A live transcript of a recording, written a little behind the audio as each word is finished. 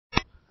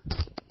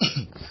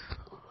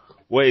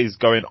What is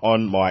going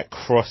on, my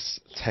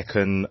cross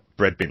Tekken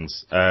bread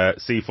bins?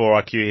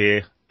 C4IQ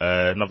here,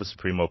 another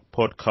Supremor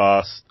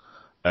podcast.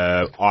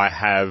 I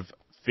have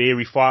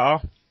Theory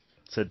Fighter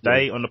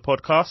today on the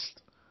podcast.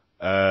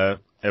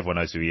 Everyone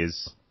knows who he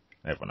is.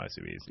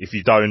 If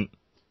you don't,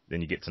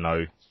 then you get to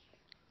know.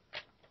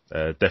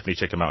 Definitely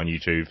check him out on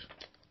YouTube.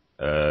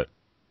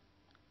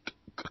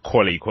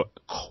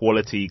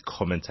 Quality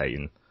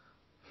commentating.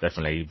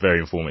 Definitely very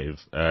informative.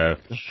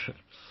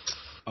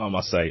 I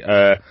must say.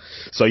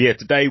 So yeah,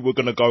 today we're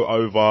going to go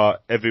over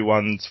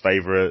everyone's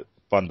favourite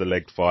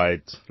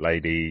thunder-leg-fied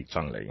lady,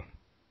 Chun-Li.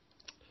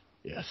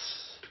 Yes.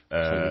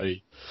 I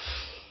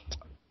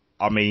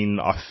mean,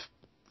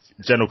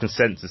 general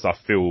consensus I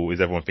feel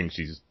is everyone thinks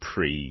she's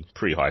pretty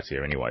high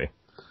tier anyway.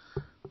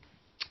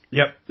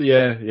 Yep.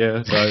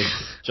 Yeah. So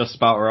just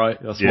about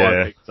right. That's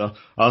why I picked her.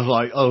 I was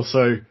like, oh,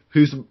 so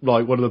who's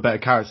like one of the better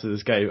characters in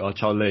this game? Oh,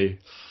 Chun-Li.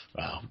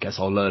 Well, I guess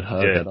I'll learn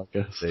her then, I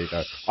guess. There you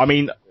go. I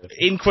mean,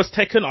 in Cross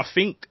Tekken, I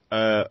think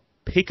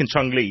picking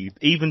Chun-Li,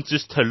 even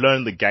just to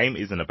learn the game,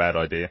 isn't a bad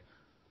idea.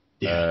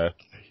 Yeah.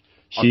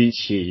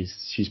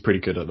 She's pretty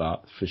good at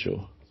that, for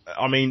sure.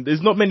 I mean,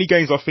 there's not many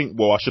games I think,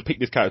 well, I should pick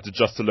this character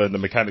just to learn the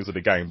mechanics of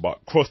the game,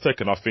 but Cross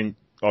Tekken, I think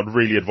I'd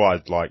really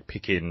advise, like,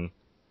 picking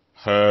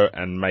her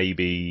and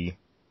maybe,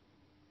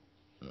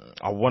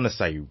 I want to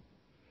say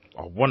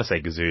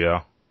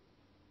Kazuya.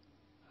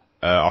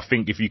 I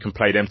think if you can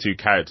play them two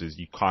characters,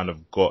 you kind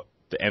of got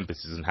the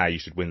emphasis on how you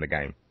should win the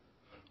game.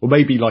 Or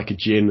maybe like a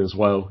Jin as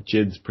well.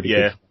 Jin's pretty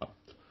good.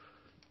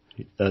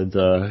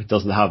 And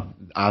doesn't have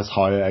as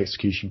high an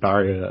execution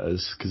barrier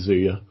as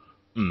Kazuya.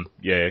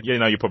 Yeah,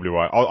 no, you're probably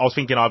right. I was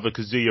thinking either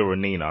Kazuya or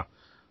Nina.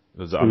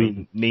 Because, I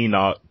mean,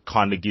 Nina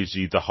kind of gives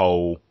you the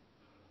whole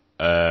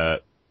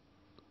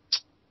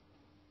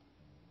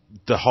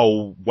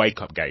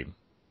wake-up game.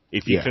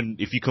 If you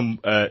can,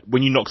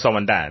 when you knock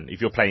someone down, if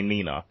you're playing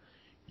Nina,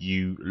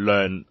 you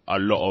learn a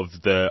lot of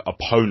the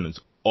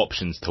opponent's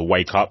options to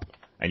wake up,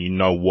 and you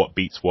know what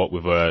beats what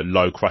with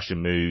low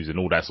crushing moves and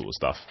all that sort of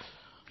stuff.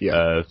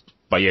 Yeah.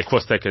 But yeah,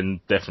 Cross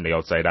Tekken, definitely I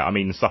would say that. I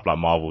mean, stuff like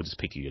Marvel, just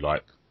pick who you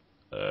like.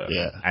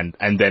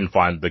 And then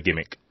find the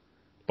gimmick.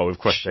 But with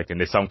Cross Tekken,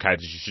 there's some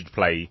characters you should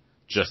play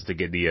just to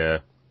get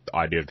the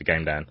idea of the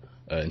game down.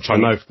 I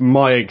know, from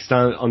my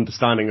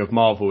understanding of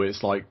Marvel,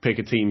 it's like pick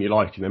a team you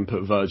like and then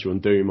put Virgil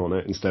and Doom on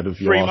it instead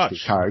of your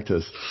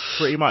characters.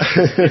 Pretty much.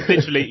 It's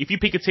literally, if you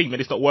pick a team and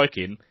it's not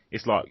working,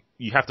 it's like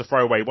you have to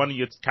throw away one of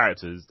your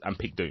characters and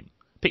pick Doom.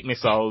 Pick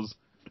Missiles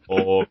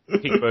or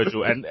pick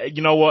Virgil. And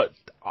you know what?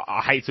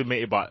 I hate to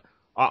admit it, but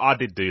I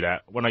did do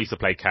that when I used to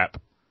play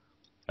Cap.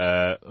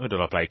 Who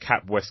did I play?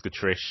 Cap, Wesker,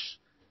 Trish.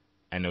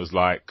 And it was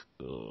like,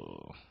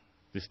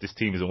 this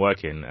team isn't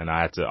working. And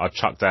I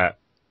chucked out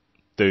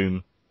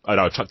Doom.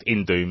 I chucked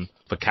in Doom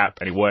for Cap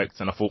and it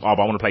worked, and I thought, but I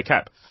want to play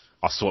Cap.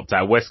 I swapped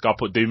out Wesker, I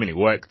put Doom in, it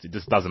worked. It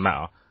just doesn't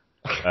matter.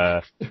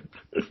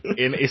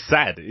 It's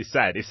sad.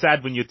 It's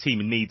sad when your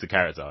team needs a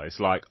character. It's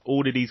like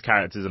all of these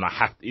characters, and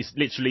it's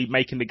literally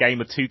making the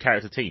game a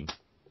 2-character team.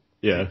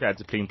 Yeah.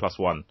 2-character team plus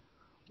 1.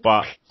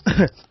 But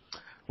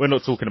we're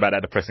not talking about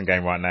that depressing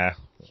game right now.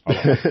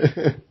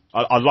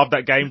 I love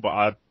that game,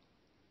 but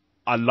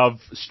I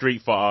love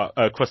Street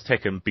Fighter, Cross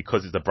Tekken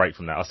because it's a break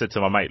from that. I said to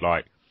my mate,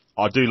 like,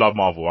 I do love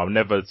Marvel. I'll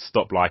never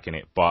stop liking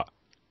it, but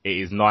it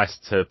is nice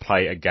to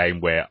play a game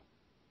where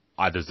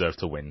I deserve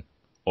to win,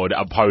 or the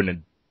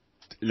opponent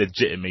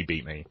legitimately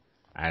beat me.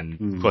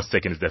 And Cross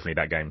Tekken is definitely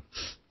that game.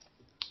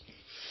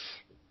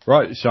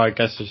 Right, so I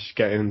guess I should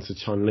get into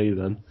Chun-Li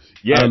then.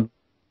 Yeah.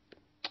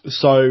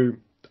 So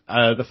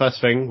the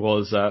first thing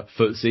was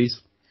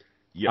footsies.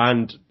 Yep.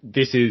 And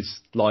this is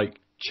like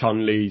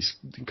Chun-Li's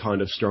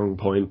kind of strong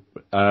point.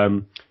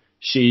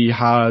 She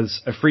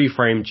has a free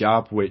frame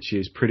jab, which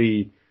is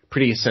pretty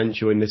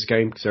essential in this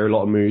game because there are a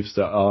lot of moves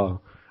that are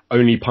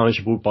only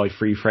punishable by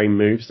free frame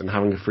moves, and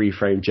having a free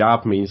frame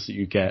jab means that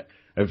you get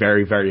a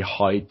very, very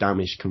high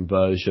damage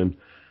conversion.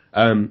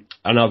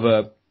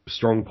 Another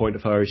strong point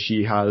of her is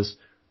she has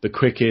the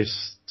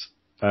quickest,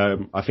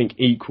 I think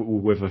equal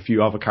with a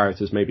few other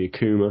characters, maybe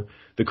Akuma,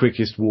 the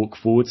quickest walk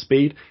forward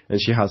speed, and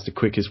she has the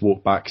quickest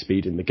walk back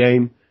speed in the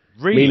game.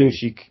 Really?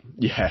 Meaning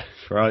yeah,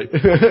 right.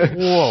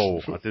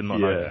 Whoa, I did not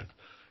know that.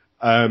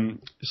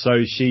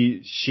 So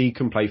she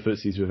can play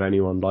footsies with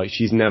anyone. Like,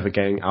 she's never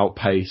getting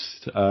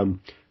outpaced.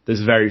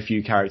 There's very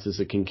few characters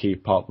that can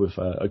keep up with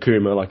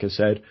Akuma, like I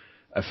said.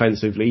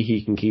 Offensively,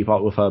 he can keep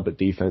up with her, but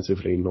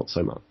defensively, not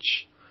so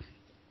much.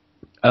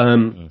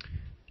 The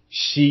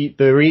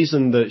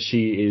reason that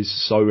she is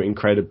so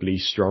incredibly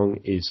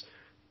strong is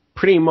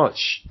pretty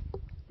much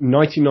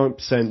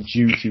 99%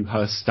 due to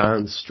her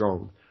stand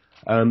strong.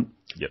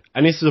 Yep.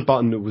 And this is a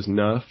button that was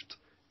nerfed.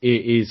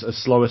 It is a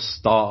slower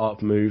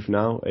start-up move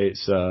now.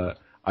 It's,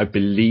 I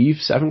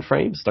believe, 7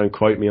 frames. Don't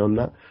quote me on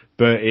that.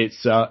 But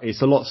it's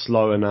a lot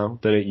slower now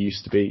than it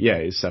used to be. Yeah,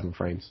 it's 7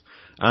 frames.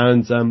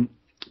 And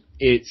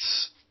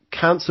it's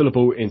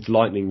cancelable into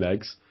lightning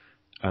legs,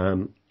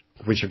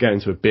 which I'll get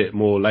into a bit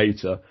more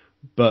later.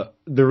 But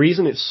the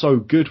reason it's so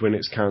good when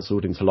it's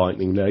cancelled into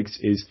lightning legs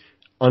is,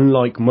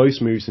 unlike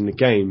most moves in the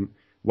game,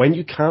 when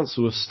you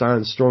cancel a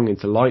stand strong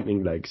into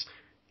lightning legs,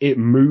 it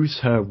moves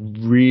her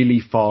really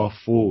far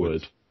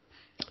forward.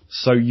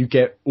 So you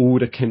get all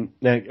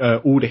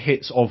the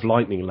hits of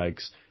lightning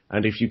legs.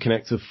 And if you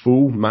connect a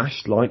full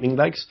mashed lightning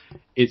legs,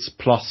 it's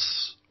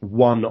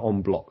 +1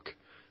 on block.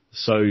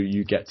 So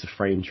you get to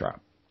frame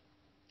trap.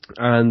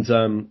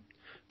 And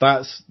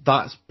that's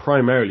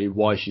primarily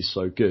why she's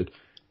so good.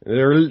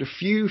 There are a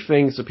few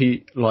things that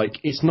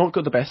it's not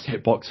got the best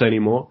hitbox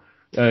anymore.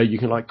 You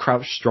can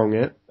crouch strong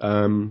it,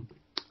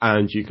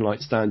 and you can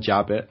stand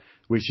jab it,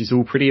 which is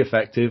all pretty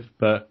effective,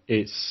 but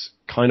it's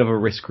kind of a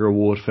risk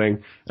reward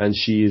thing, and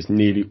she is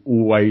nearly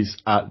always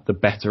at the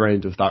better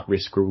end of that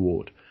risk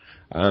reward.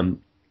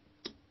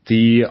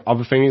 The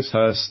other thing is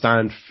her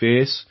stand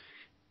fierce.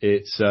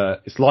 It's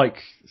like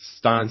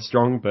stand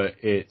strong, but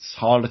it's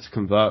harder to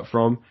convert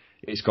from.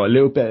 It's got a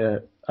little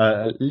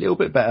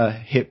bit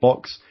better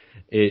hitbox.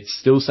 It's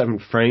still 7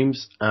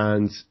 frames,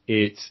 and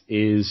it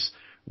is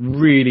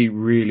really,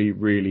 really,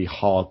 really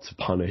hard to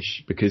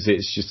punish because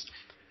it's just,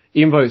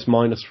 even though it's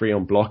 -3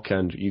 on block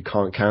and you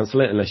can't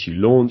cancel it unless you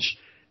launch,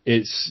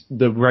 it's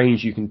the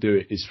range you can do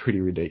it is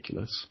pretty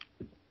ridiculous.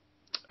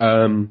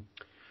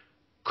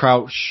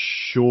 Crouch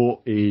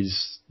short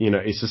is,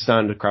 it's a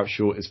standard crouch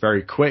short. It's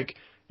very quick.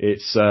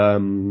 It's,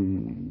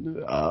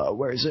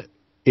 where is it?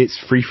 It's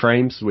 3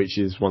 frames, which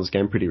is once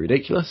again pretty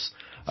ridiculous.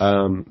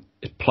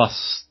 It's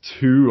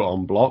 +2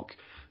 on block.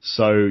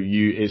 So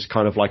it's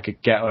kind of like a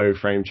ghetto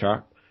frame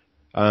trap.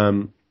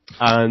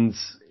 And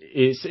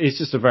it's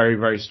just a very,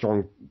 very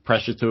strong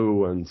pressure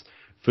tool and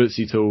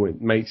footsie tool.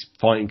 It makes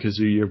fighting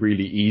Kazuya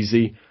really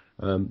easy.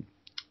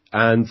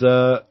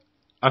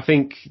 I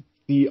think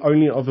the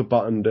only other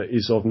button that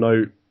is of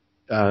note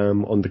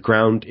on the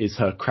ground is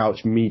her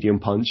crouch medium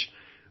punch,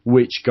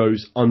 which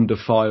goes under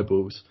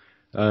fireballs.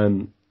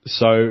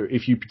 So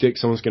if you predict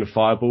someone's going to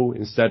fireball,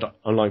 instead,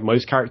 unlike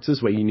most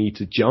characters where you need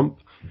to jump,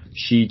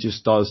 she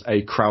just does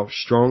a crouch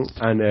strong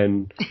and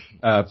then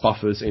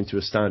buffers into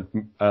a stand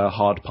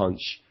hard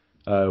punch,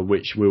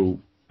 which will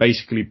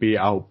basically beat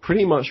out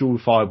pretty much all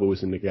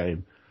fireballs in the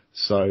game.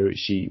 So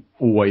she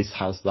always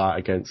has that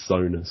against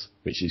zoners,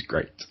 which is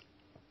great.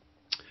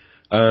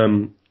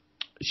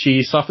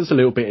 She suffers a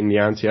little bit in the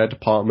anti-air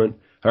department.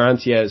 Her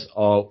anti-airs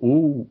are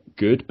all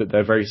good, but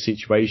they're very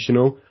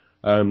situational,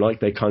 like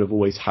they kind of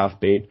always have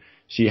been.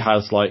 She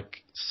has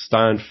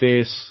stand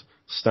fierce,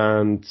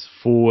 stand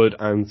forward,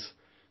 and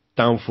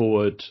down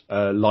forward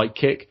light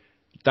kick.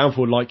 Down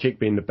forward light kick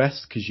being the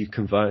best because you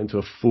convert into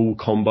a full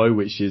combo,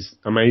 which is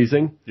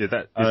amazing. Yeah,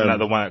 isn't that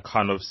the one that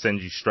kind of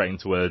sends you straight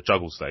into a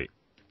juggle state?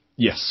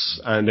 Yes,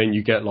 and then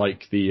you get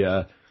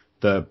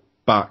the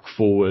back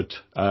forward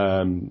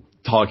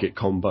target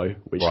combo,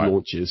 which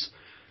launches.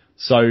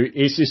 So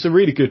it's a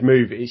really good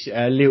move. It's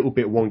a little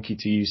bit wonky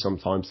to use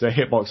sometimes. The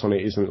hitbox on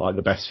it isn't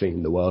the best thing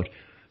in the world.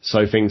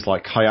 So things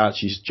like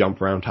Hayachi's jump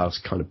roundhouse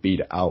kind of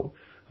beat it out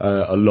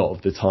a lot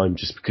of the time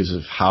just because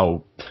of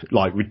how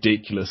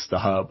ridiculous the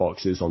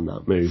hurtbox is on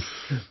that move.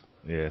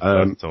 Yeah,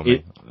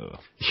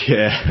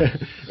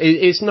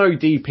 it's no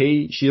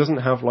DP. She doesn't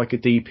have a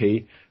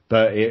DP,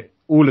 but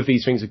all of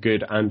these things are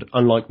good. And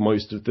unlike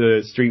most of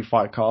the Street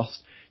Fighter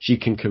cast, she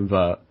can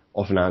convert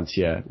off an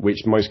anti-air,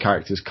 which most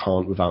characters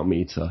can't without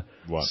meter.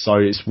 Right. So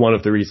it's one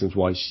of the reasons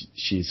why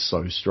she's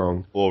so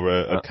strong. Or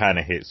a kind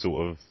of hit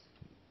sort of.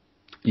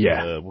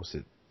 Yeah. What's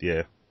it?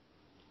 Yeah.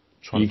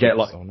 You get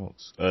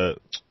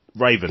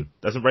Raven.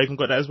 Doesn't Raven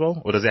got that as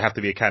well? Or does it have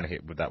to be a counter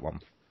hit with that one?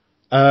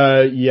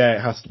 Yeah,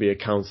 it has to be a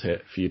counter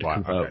hit for you to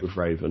convert with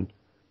Raven.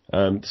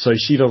 So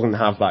she doesn't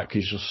have that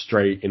because you're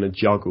straight in a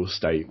juggle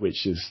state,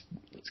 which is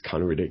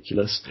kind of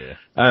ridiculous. Yeah.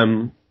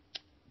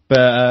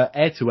 But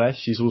air to air,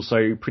 she's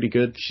also pretty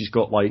good. She's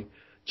got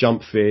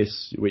jump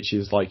fierce, which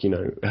is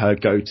her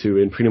go-to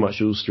in pretty much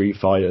all Street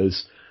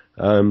Fighters.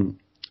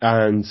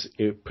 And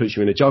it puts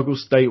you in a juggle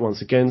state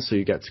once again, so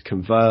you get to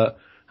convert,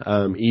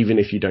 even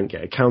if you don't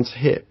get a counter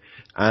hit.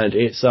 And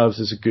it serves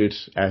as a good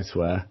air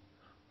to air.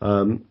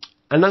 And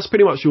that's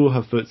pretty much all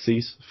her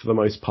footsies for the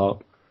most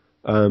part.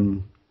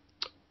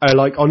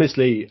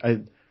 Honestly,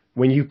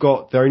 when you've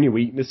got their only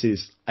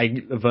weaknesses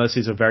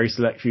versus a very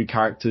select few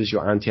characters,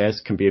 your anti-airs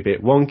can be a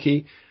bit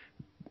wonky.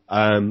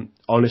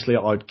 Honestly,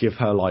 I'd give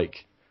her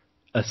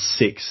a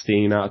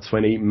 16 out of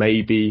 20,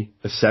 maybe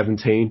a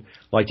 17.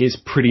 It's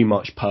pretty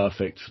much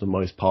perfect for the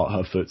most part,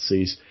 her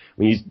footsies.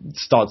 When you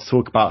start to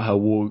talk about her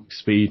walk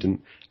speed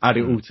and add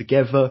it all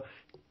together,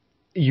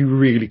 you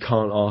really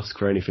can't ask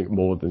for anything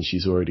more than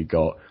she's already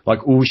got.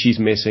 All she's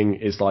missing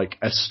is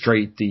a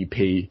straight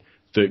DP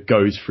that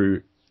goes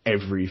through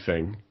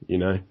everything,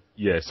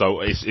 Yeah,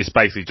 so it's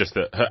basically just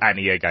that her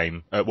anti-air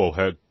game, her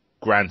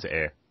ground to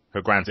air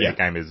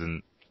game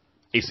isn't,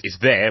 it's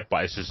there,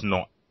 but it's just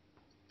not,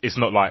 it's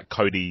not like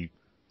Cody,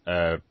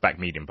 back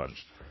medium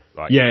punch.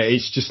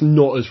 It's just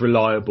not as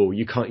reliable.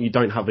 You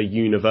don't have a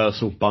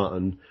universal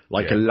button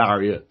a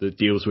lariat that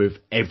deals with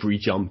every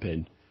jump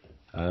in.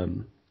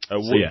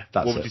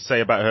 What would you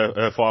say about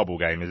her fireball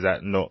game? Is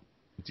that not,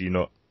 do you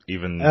not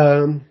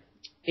even?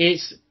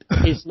 It's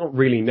not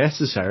really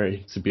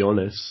necessary, to be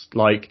honest.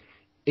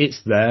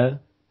 It's there,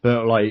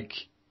 but like,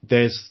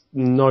 there's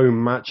no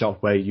matchup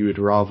where you would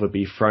rather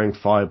be throwing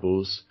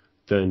fireballs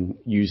than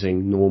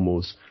using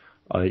normals.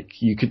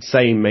 Like, you could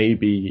say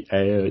maybe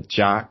a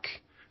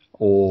Jack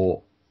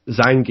or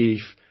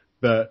Zangief,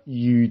 but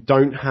you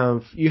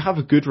have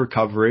a good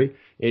recovery.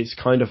 It's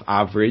kind of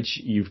average.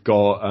 You've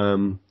got,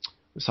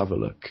 let's have a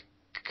look.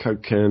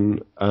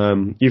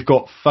 You've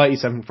got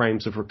 37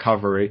 frames of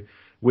recovery,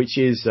 which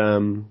is,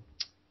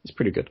 it's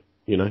pretty good.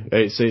 You know,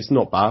 it's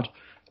not bad.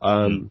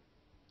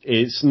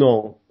 It's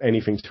not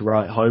anything to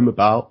write home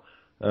about.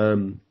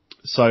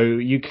 So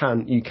you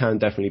can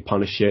definitely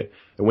punish it.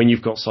 And when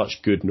you've got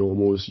such good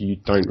normals, you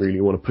don't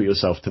really want to put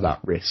yourself to that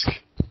risk.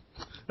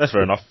 That's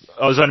fair enough.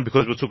 I was only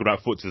because we're talking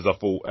about footsies, I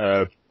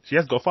thought, she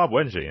has got 5,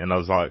 hasn't she? And I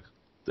was like,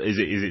 is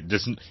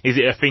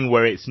it a thing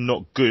where it's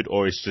not good,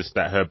 or it's just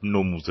that her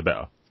normals are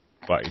better?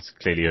 But it's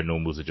clearly her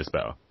normals are just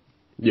better.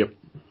 Yep.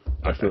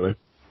 Definitely.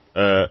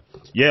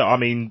 Yeah, I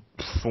mean,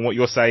 from what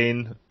you're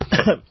saying,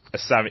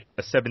 a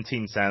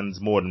 17 sounds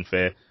more than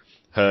fair.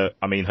 Her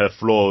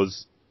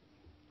flaws,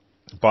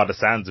 by the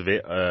sounds of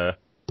it,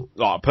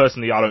 like,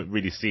 personally, I don't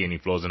really see any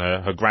flaws in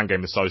her. Her ground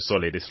game is so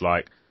solid. It's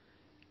like,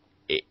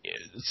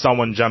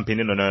 someone jumping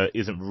in on her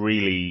isn't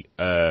really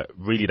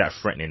that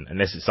threatening,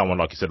 unless it's someone,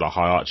 like you said, like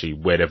High Archie,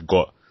 where they've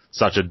got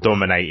such a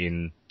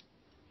dominating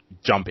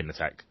jumping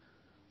attack.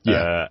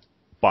 Yeah.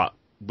 But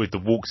with the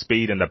walk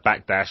speed and the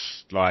backdash,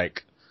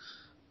 like,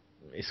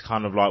 it's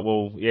kind of like,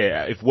 well,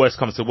 yeah, if worst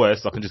comes to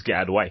worst, I can just get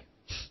out of the way.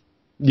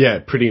 Yeah,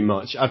 pretty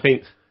much. I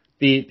think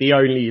the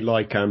only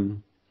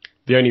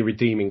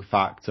redeeming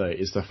factor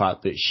is the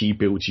fact that she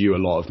builds you a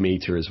lot of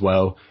meter as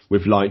well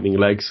with lightning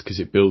legs, because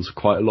it builds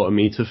quite a lot of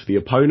meter for the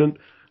opponent.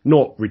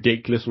 Not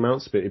ridiculous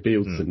amounts, but it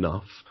builds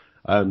enough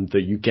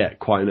that you get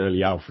quite an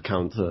early alpha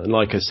counter. And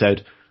like I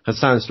said, her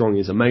Sandstrong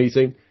is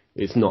amazing.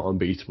 It's not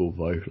unbeatable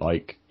though.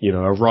 Like, you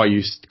know, a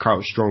Ryu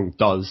Crouch Strong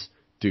does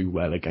do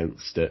well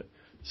against it.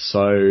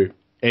 So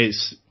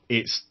it's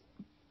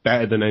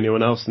better than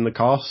anyone else in the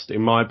cast,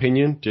 in my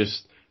opinion.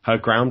 Just her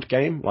ground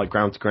game, like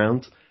ground to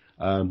ground.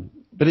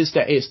 But it's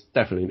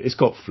definitely, it's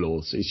got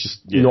flaws. It's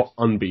just not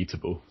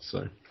unbeatable.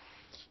 So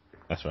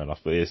that's fair enough.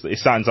 But it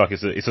sounds like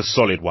it's a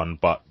solid one,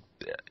 but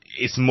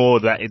it's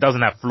more that it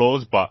doesn't have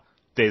flaws, but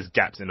there's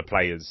gaps in the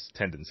players'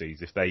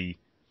 tendencies. If they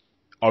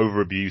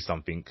over-abuse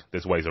something,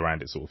 there's ways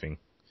around it, sort of thing.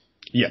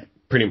 Yeah,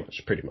 pretty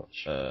much.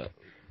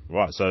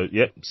 Right, so,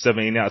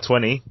 17 out of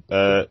 20.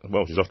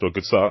 Well, she's off to a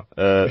good start.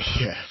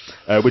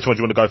 Which one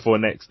do you want to go for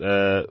next?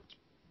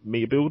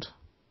 Meter build?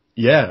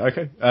 Yeah,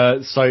 okay.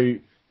 So,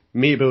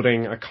 meter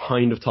building, I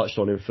kind of touched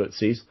on in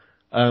footsies.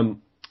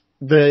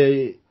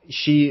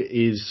 She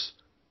is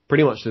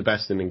pretty much the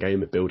best in the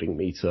game at building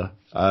meter,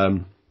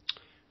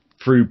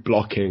 through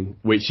blocking,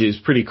 which is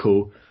pretty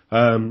cool.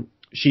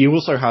 She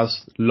also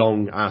has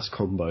long ass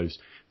combos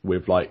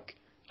with like,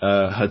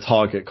 her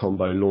target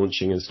combo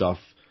launching and stuff.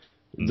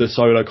 The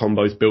solo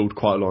combos build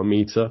quite a lot of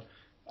meter.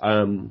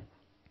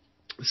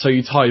 So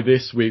you tie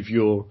this with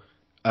your,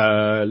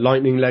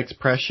 lightning legs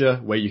pressure,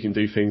 where you can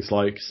do things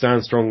like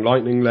stand strong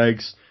lightning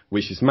legs,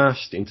 which is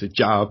mashed into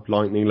jab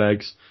lightning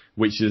legs,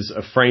 which is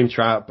a frame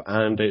trap,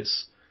 and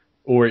it's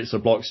a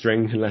block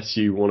string, unless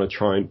you want to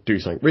try and do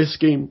something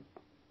risky.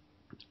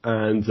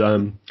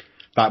 And,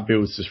 that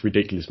builds this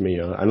ridiculous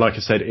meter. And like I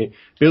said, it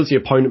builds the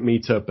opponent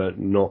meter, but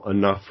not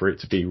enough for it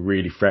to be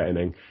really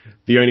threatening.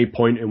 The only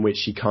point in which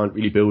she can't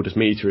really build as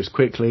meter as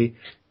quickly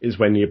is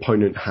when the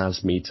opponent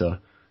has meter.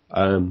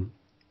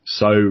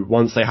 So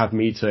once they have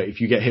meter,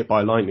 if you get hit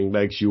by lightning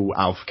legs, you'll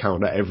alpha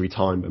counter every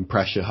time and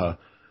pressure her.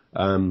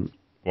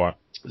 Right.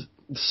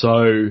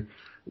 So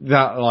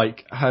that,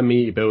 like, her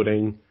meter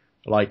building,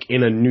 like,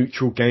 in a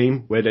neutral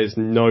game where there's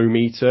no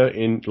meter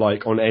in,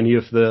 like, on any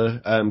of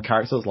the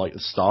characters, like the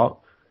start,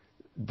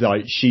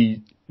 like,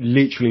 she,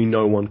 literally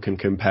no one can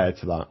compare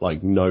to that.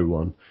 Like, no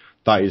one.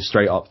 That is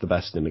straight up the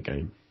best in the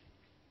game.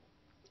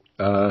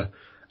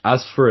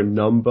 As for a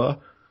number,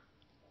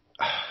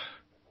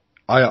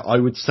 I'd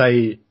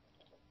say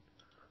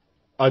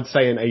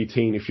an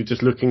 18 if you're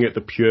just looking at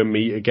the pure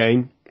meter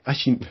game.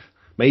 Actually,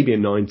 maybe a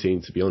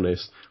 19 to be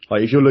honest.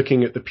 Like, if you're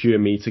looking at the pure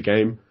meter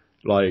game,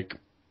 like,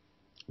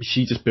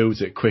 she just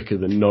builds it quicker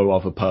than no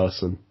other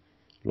person.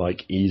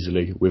 Like,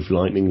 easily, with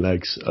lightning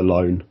legs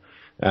alone.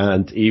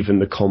 And even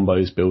the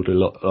combos build a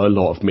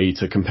lot of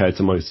meter compared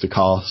to most of the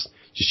cast,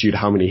 just due to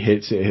how many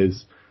hits it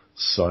is.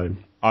 So,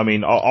 I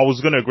mean, I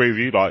was going to agree with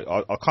you. Like,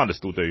 I kind of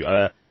still do.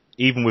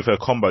 Even with her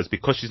combos,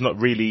 because she's not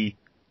really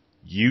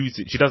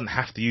she doesn't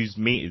have to use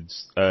meter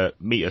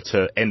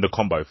to end a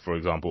combo, for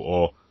example,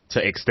 or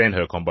to extend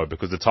her combo,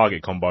 because the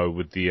target combo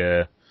with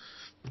the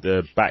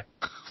back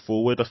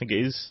forward, I think it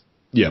is.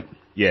 Yeah.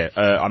 Yeah.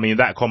 I mean,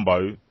 that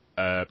combo,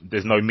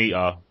 there's no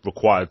meter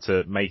required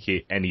to make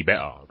it any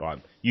better. Like,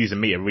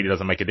 using meter really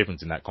doesn't make a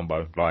difference in that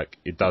combo. Like,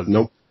 it does.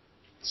 Nope.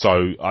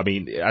 So, I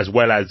mean, as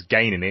well as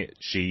gaining it,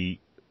 she's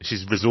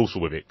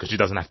resourceful with it, because she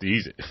doesn't have to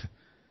use it.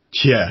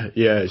 Yeah.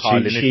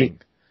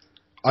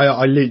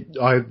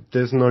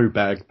 There's no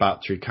better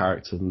battery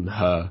character than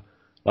her.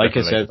 Like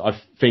Definitely. I said,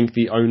 I think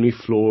the only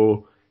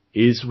flaw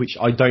is, which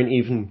I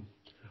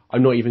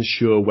I'm not even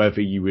sure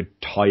whether you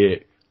would tie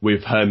it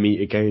with her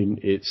meter gain.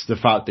 It's the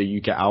fact that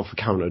you get alpha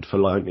countered for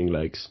lightning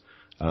legs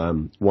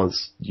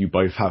once you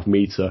both have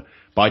meter.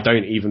 But I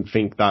don't even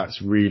think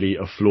that's really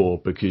a flaw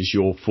because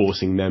you're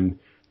forcing them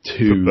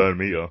to burn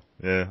meter.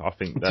 Yeah, I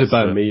think to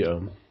burn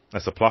meter.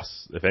 That's a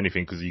plus, if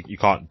anything, because you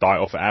can't die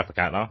off an alpha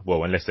counter.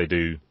 Well, unless they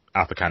do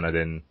alpha counter,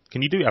 then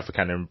can you do alpha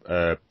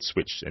counter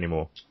switch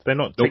anymore? Do they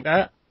not take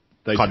that?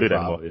 They can't do that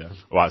anymore. Yeah.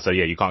 Right. So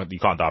yeah, you can't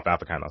die off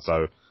alpha counter.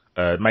 So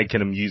making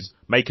them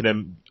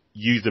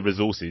use the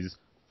resources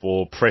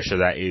for pressure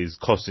that is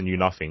costing you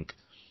nothing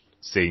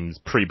seems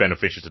pretty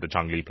beneficial to the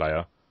Chun Li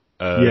player.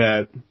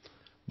 Yeah.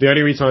 The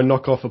only reason I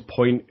knock off a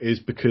point is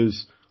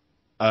because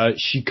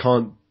she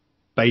can't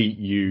bait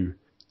you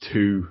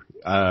to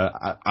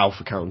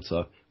alpha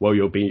counter while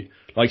you're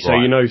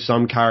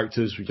some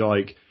characters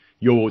like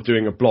you're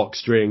doing a block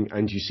string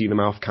and you see them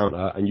alpha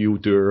counter and you'll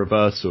do a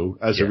reversal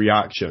as a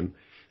reaction.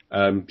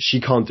 She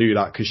can't do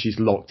that because she's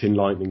locked in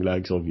lightning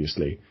legs,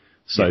 obviously.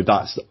 So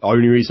that's the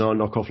only reason I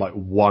knock off like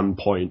 1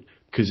 point,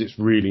 because it's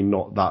really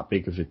not that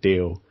big of a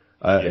deal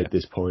at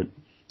this point.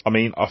 I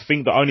mean, I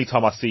think the only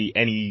time I see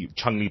any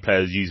Chun Li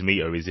players use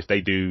meter is if they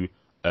do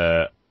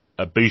a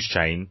boost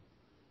chain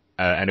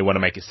and they want to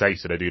make it safe,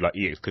 so they do like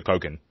EX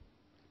Kokoken.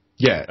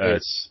 Yeah,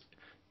 it's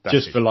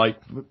just for like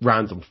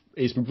random.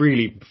 It's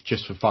really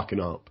just for fucking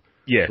up.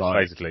 Yeah,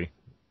 basically.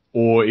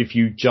 Or if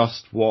you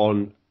just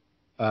want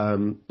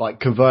like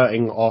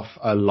converting off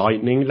a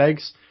lightning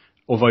legs,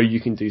 although you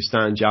can do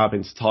stand jab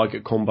into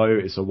target combo,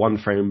 it's a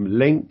 1-frame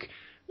link.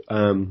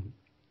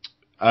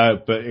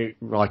 But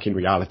like in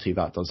reality,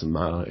 that doesn't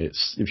matter.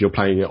 It's if you're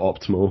playing it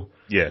optimal.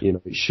 Yeah. You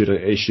know,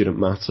 it shouldn't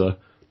matter.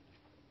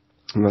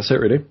 And that's it,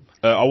 really.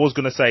 I was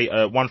gonna say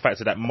one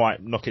factor that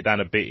might knock it down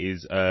a bit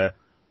is her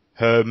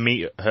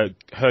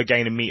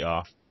gaining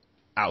meter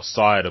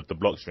outside of the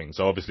block string.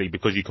 So obviously,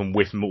 because you can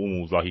whiff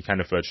normals like you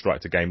can a third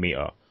strike to gain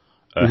meter,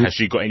 has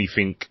she got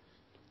anything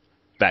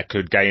that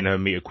could gain her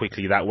meter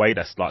quickly that way?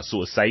 That's like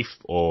sort of safe,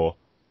 or?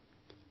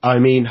 I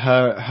mean,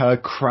 her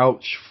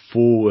crouch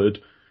forward.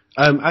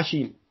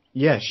 Actually,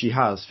 yeah, she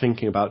has.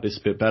 Thinking about this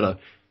a bit better,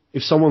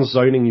 if someone's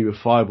zoning you with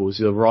fireballs,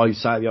 either right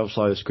sat at the other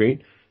side of the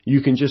screen,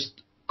 you can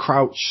just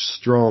crouch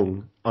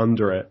strong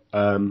under it,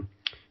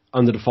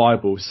 under the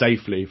fireball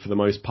safely for the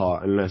most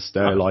part, unless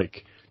they're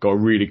like got a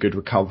really good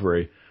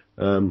recovery.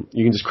 You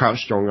can just crouch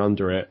strong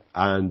under it,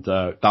 and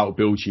that will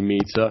build you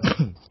meter.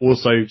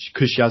 Also,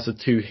 because she has a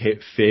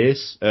 2-hit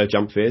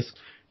jump fierce,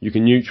 you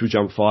can neutral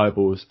jump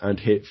fireballs and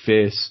hit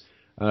fierce,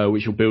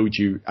 which will build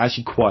you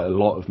actually quite a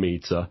lot of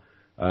meter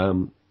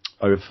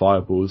over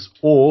fireballs.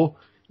 Or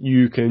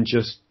you can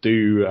just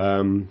do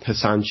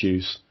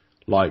Hasanchus,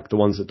 like the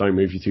ones that don't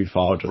move you too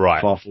far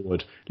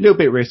forward. A little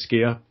bit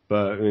riskier,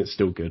 but it's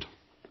still good.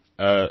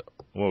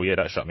 Well, yeah,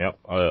 that shut me up.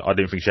 I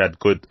didn't think she had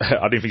good.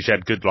 I didn't think she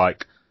had good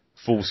like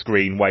full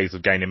screen ways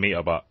of gaining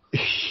meter, but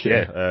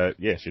yeah,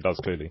 she does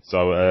clearly.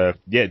 So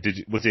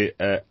was it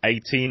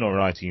 18 or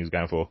 19 you was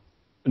going for?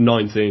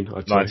 19.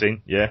 I'd say.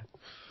 19. Yeah.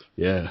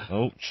 Yeah.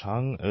 Oh,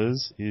 Chung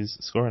is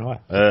scoring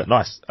high.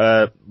 Nice.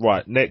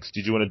 Right. Next,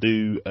 did you want to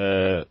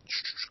do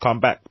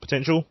comeback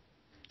potential?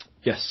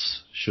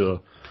 Yes,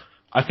 sure.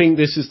 I think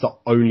this is the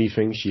only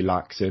thing she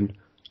lacks in.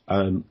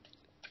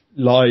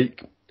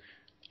 Like,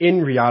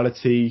 in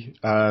reality,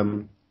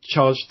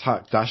 charge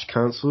attack dash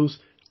cancels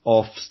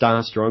off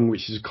stand strong,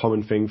 which is a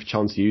common thing for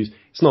Chun to use.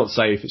 It's not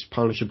safe. It's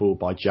punishable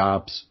by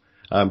jabs,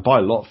 by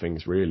a lot of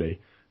things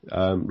really.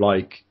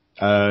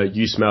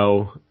 You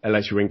smell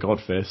Electric Wing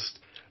Godfist.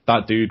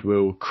 That dude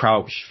will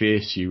crouch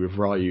fierce you with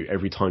Ryu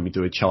every time you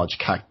do a charge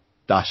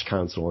dash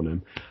cancel on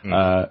him.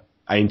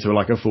 Aim to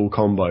like a full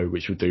combo,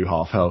 which would do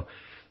half health.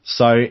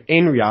 So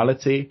in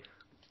reality,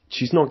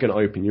 she's not going to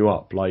open you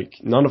up. Like,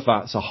 none of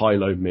that's a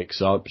high-low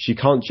mix-up. She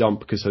can't jump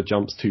because her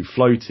jump's too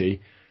floaty.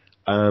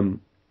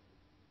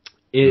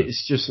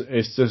 It's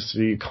just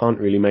you can't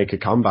really make a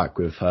comeback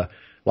with her.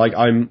 Like,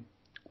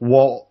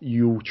 what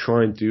you'll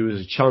try and do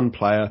as a Chun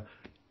player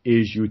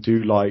is you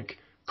do like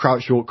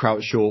crouch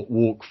short,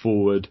 walk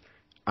forward,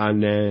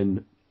 and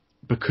then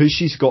because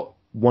she's got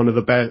one of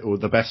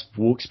the best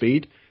walk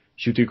speed,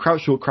 she'll do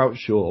crouch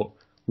short,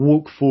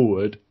 walk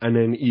forward, and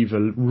then either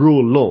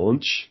rule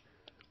launch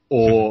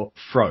or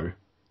throw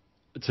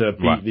to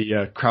beat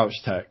the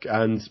crouch tech.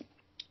 And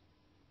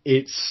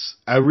it's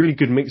a really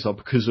good mix-up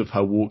because of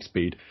her walk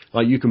speed.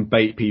 Like, you can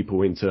bait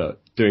people into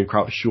doing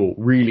crouch short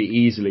really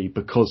easily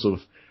because of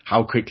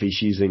how quickly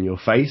she's in your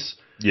face.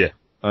 Yeah.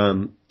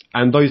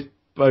 And those,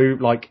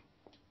 like,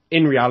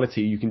 in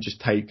reality, you can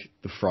just take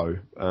the throw.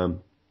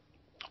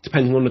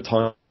 Depending on the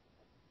time,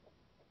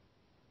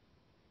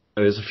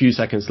 there's a few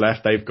seconds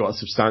left, they've got a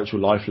substantial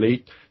life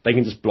lead, they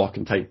can just block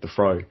and take the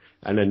throw,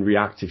 and then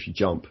react if you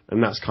jump,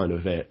 and that's kind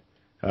of it.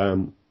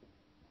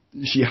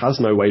 She has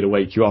no way to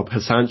wake you up.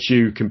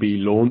 Hasanchu can be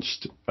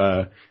launched.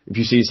 If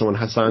you see someone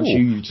Hasanchu,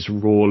 you just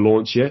raw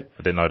launch it.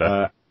 I didn't know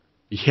that.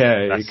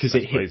 Yeah, because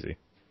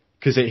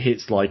it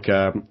hits like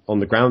on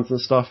the ground and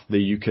stuff, that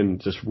you can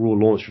just raw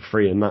launch for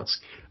free, and that's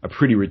a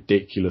pretty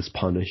ridiculous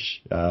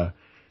punish.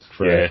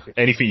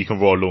 Anything you can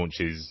raw launch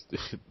is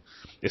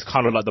it's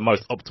kind of like the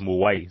most optimal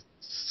way,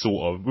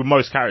 sort of, with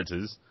most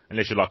characters,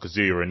 unless you're like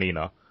Kazuya or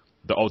Nina,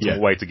 the ultimate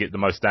way to get the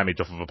most damage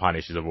off of a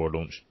punish is a raw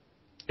launch.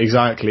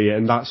 Exactly,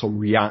 and that's on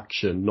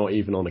reaction, not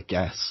even on a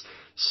guess.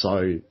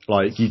 So,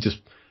 like, you just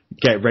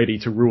get ready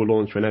to raw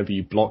launch whenever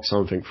you block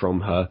something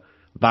from her.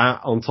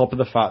 That, on top of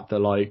the fact that,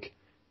 like,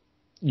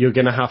 you're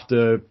gonna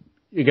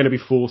be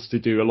forced to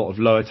do a lot of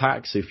low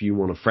attacks if you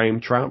want a frame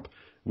trap,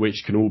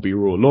 which can all be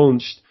raw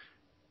launched.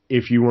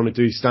 If you want to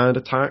do stand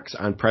attacks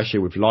and pressure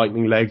with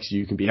lightning legs,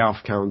 you can be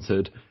alpha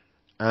countered.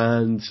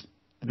 And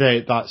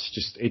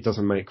it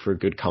doesn't make for a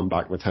good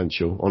comeback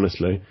potential,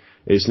 honestly.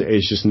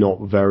 It's just not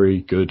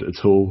very good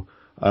at all.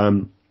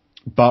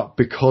 But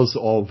because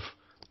of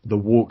the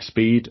walk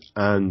speed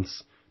and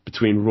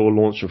between raw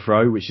launch and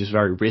throw, which is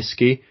very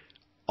risky,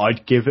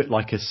 I'd give it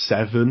like a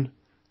 7.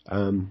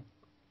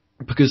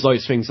 Because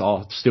those things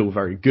are still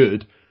very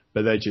good,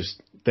 but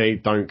they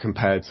don't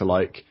compare to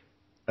like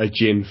a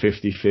Jin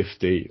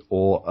 50-50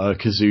 or a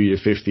Kazuya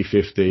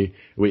 50-50,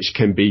 which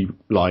can be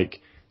like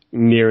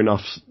near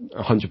enough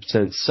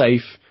 100%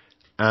 safe.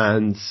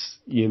 And,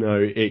 you know,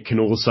 it can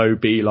also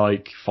be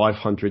like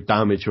 500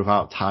 damage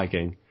without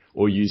tagging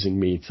or using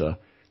meter.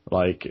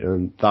 Like,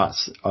 and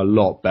that's a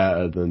lot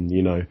better than,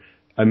 you know,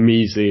 a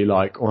measly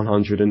like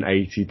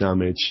 180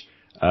 damage,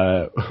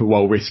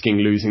 while risking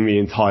losing the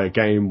entire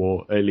game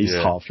or at least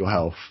half your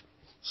health.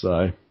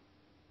 So,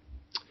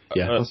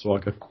 that's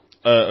what I go.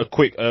 A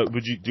quick, do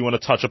you want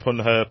to touch upon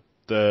her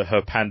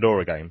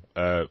Pandora game?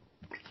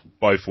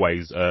 Both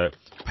ways,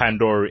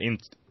 Pandora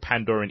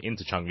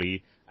into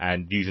Chun-Li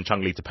and using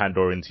Chun-Li to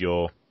Pandora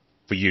into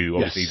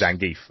obviously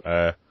Zangief.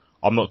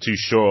 I'm not too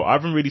sure. I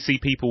haven't really seen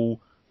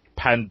people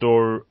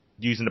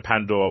using the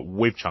Pandora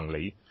with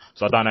Chun-Li,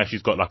 so I don't know if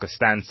she's got like a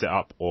stand set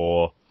up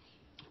or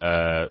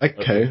a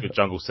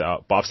jungle set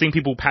up. But I've seen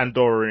people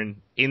Pandoring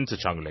into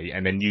Chun-Li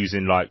and then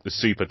using like the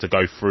super to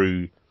go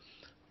through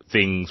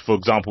things. For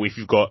example, if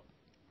you've got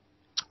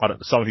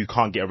someone who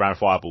can't get around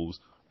fireballs,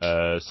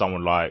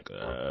 someone like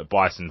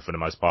Bison for the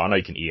most part. I know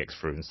you can EX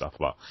through and stuff,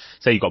 but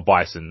say you've got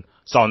Bison,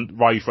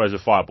 Ryu throws a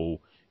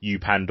fireball, you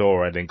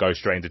Pandora and then go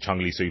straight into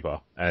Chun-Li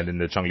super, and then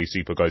the Chun-Li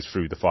super goes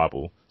through the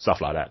fireball, stuff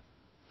like that.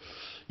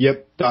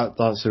 Yep,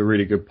 that's a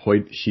really good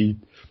point. She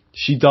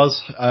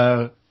does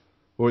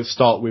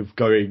start with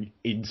going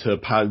into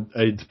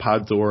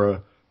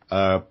Pandora,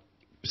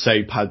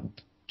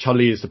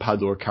 Chun-Li is the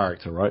Pandora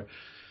character, right?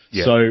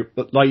 Yeah. So,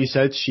 like you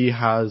said, she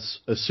has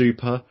a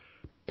super.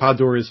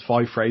 Pandora is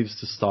 5 frames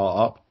to start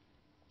up.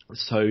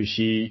 So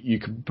you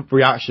can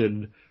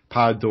reaction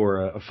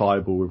Pandora a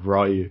fireball with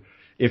Ryu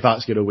if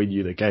that's going to win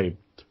you the game.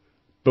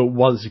 But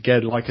once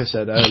again, like I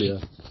said earlier,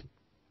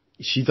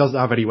 she doesn't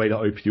have any way to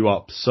open you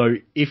up. So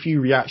if you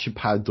reaction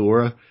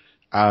Pandora,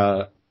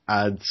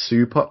 and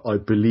super, I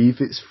believe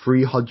it's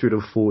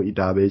 340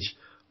 damage.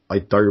 I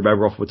don't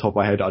remember off the top of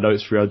my head. I know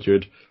it's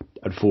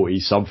 340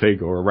 something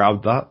or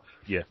around that.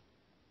 Yeah.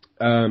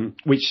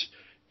 Which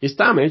is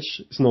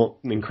damage. It's not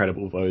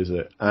incredible though, is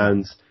it?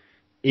 And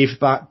if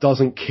that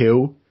doesn't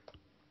kill,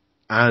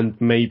 and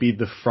maybe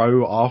the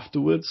throw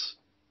afterwards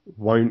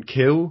won't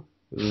kill,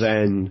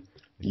 then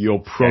you're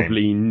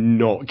probably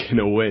not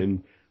gonna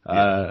win.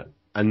 Yeah.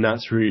 And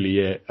that's really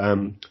it.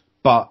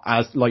 But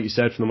like you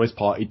said, for the most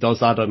part, it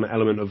does add an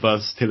element of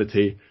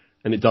versatility,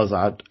 and it does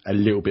add a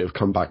little bit of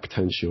comeback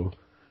potential.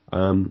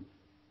 On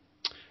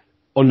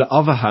the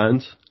other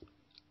hand,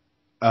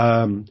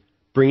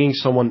 bringing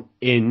someone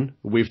in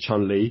with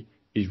Chun-Li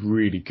is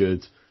really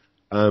good.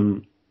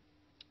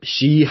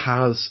 She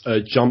has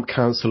a jump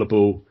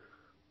cancelable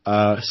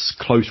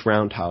close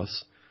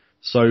roundhouse.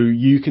 So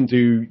you can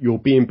do your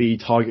B&B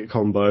target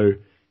combo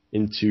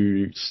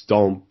into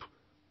stomp,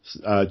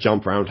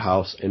 jump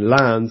roundhouse and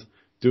land,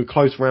 do a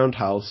close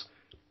roundhouse,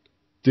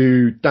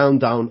 do down,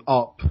 down,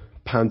 up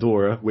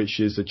Pandora, which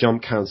is a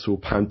jump cancel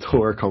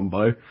Pandora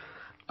combo,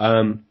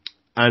 and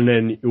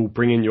then you'll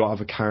bring in your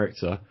other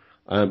character.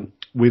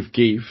 With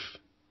Geef,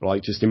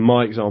 like just in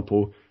my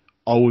example,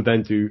 I will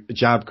then do a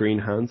jab green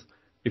hand.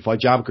 If I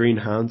jab green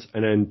hand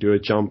and then do a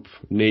jump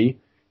knee,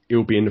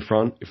 it'll be in the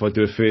front. If I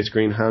do a fierce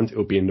green hand,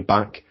 it'll be in the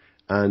back.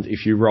 And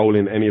if you roll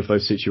in any of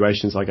those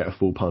situations, I get a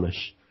full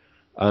punish.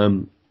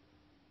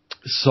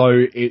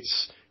 So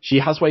she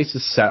has ways to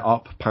set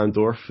up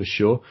Pandora for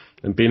sure,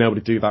 and being able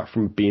to do that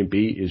from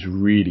B&B is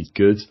really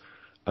good.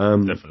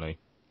 Definitely.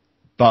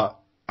 But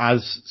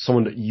as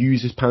someone that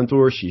uses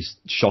Pandora, she's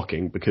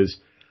shocking because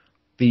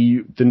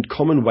the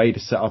common way to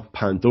set up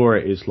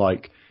Pandora is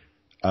like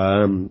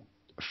 3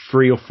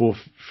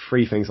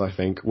 things, I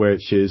think,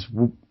 which is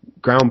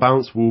ground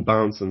bounce, wall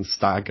bounce, and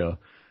stagger.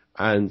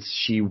 And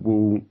she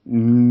will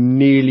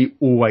nearly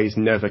always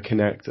never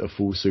connect a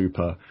full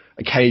super,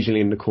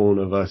 occasionally in the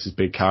corner versus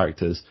big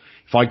characters.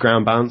 If I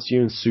ground bounce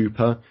you and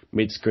super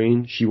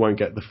mid-screen, she won't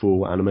get the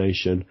full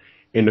animation.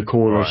 In the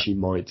corner, right. She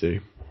might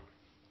do.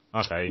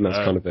 Okay. And that's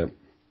kind of it.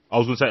 I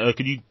was going to say,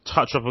 could you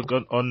touch up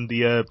on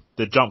the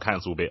jump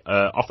cancel bit?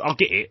 I'll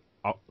get it,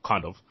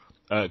 kind of,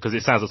 because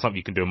it sounds like something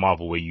you can do in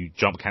Marvel where you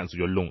jump cancel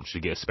your launch to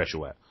get a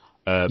special at.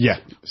 Yeah,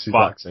 it's the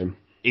exact same.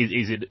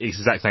 it's the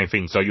exact same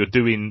thing. So you're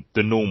doing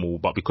the normal,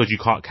 but because you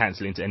can't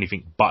cancel into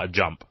anything but a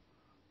jump,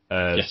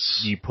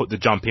 you put the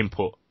jump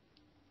input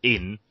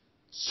in,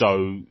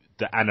 so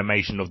the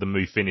animation of the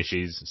move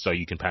finishes, so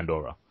you can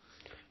Pandora.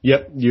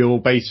 Yep, you're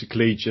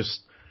basically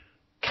just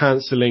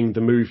cancelling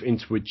the move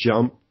into a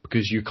jump,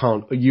 because you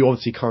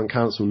obviously can't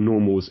cancel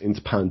normals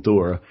into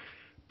Pandora,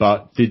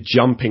 but the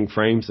jumping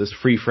frames, there's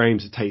 3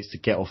 frames it takes to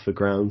get off the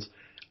ground,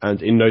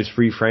 and in those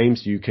 3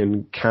 frames you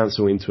can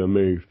cancel into a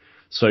move.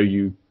 So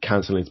you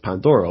cancel into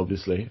Pandora,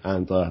 obviously,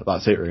 and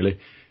that's it really.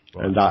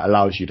 Right. And that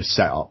allows you to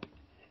set up.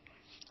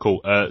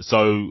 Cool.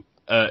 So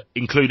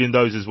including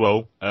those as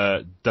well,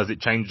 does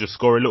it change the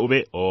score a little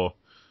bit, or?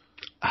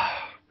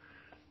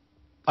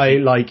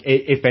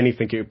 If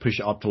anything, it would push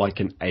it up to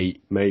like an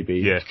 8, maybe.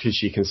 Yeah.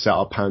 Because you can set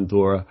up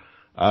Pandora.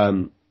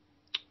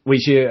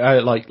 Which,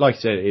 like I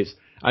said, is,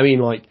 I mean,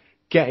 like,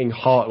 getting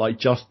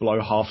just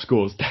below half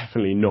score is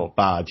definitely not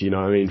bad, you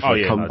know what I mean? For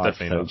comeback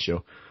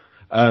potential.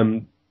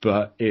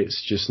 But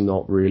it's just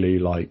not really,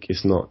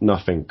 it's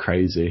nothing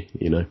crazy,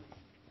 you know?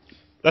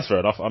 That's fair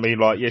enough. I mean,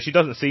 she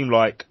doesn't seem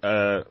like,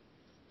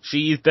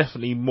 she is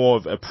definitely more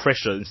of a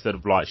pressure instead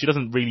of she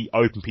doesn't really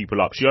open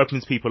people up. She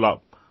opens people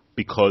up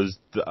because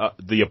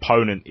the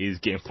opponent is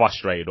getting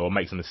frustrated or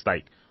makes a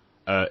mistake.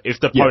 If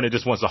the opponent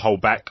just wants to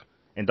hold back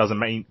and doesn't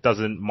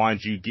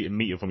mind you getting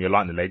metered from your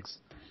lightning legs,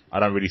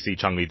 I don't really see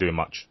Chun-Li doing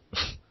much.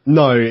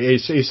 No,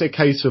 it's a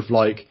case of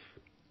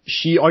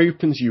she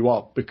opens you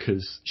up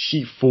because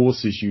she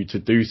forces you to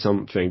do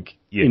something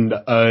in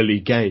the early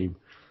game.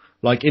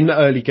 In the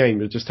early game,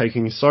 you're just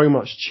taking so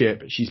much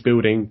chip. She's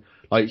building,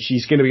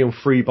 she's going to be on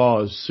 3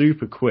 bars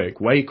super quick,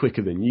 way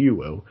quicker than you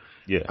will.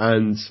 Yeah.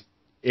 And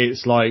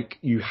it's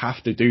you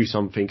have to do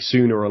something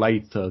sooner or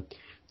later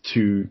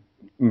to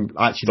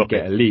actually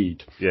get a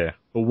lead. Yeah.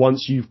 But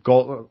once you've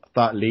got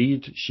that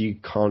lead, she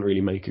can't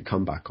really make a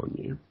comeback on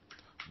you.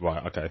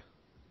 Right, okay.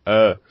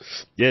 The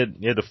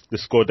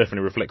score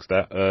definitely reflects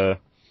that.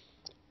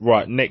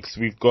 Right, next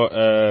we've got,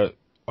 I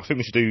think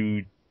we should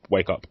do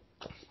Wake Up.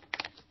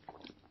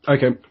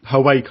 Okay,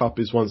 her Wake Up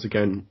is once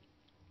again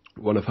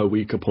one of her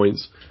weaker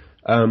points.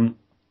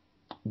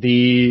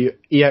 The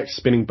EX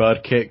spinning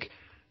bird kick,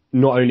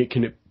 not only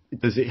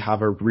does it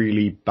have a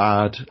really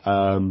bad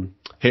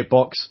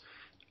hitbox,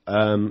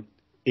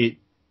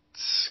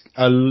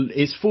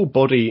 it's full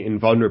body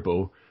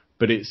invulnerable,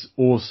 but it's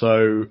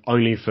also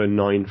only for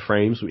 9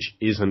 frames, which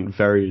isn't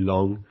very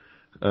long.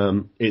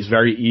 It's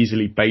very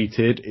easily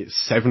baited. It's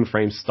 7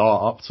 frames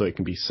start up, so it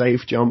can be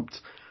safe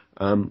jumped.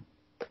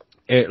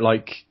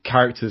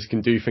 Characters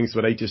can do things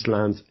where they just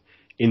land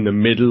in the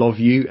middle of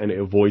you and it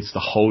avoids the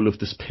whole of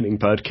the spinning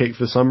bird kick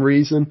for some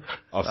reason.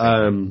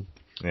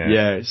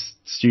 Yeah, it's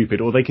stupid.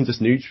 Or they can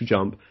just neutral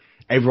jump.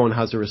 Everyone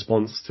has a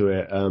response to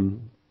it.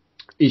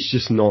 It's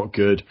just not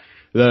good.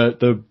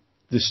 The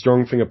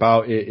strong thing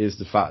about it is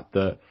the fact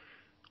that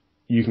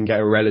you can get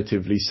a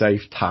relatively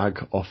safe tag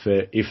off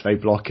it if they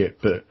block it,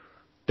 but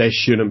there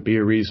shouldn't be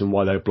a reason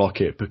why they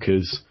block it,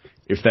 because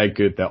if they're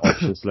good, they're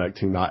option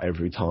selecting that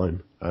every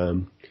time.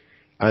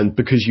 And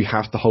because you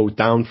have to hold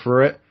down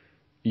for it,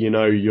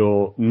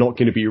 you're not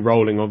going to be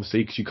rolling,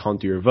 obviously, because you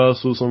can't do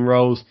reversals on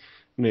rolls.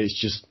 And it's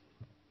just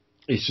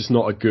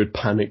not a good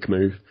panic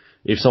move.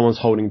 If someone's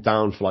holding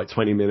down for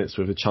 20 minutes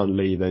with a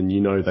Chun-Li, then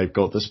they've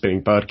got the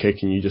spinning bird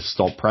kick and you just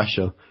stop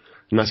pressure.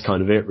 And that's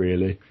kind of it,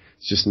 really.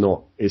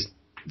 It's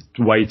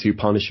way too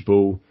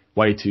punishable,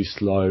 way too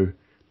slow.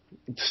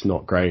 It's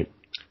not great.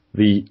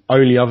 The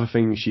only other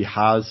thing she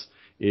has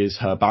is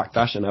her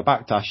backdash, and her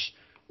backdash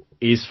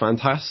is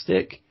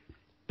fantastic.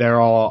 There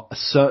are a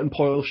certain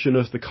portion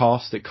of the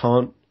cast that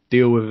can't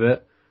deal with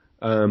it,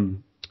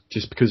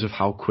 just because of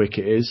how quick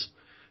it is.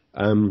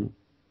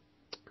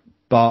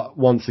 But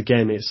once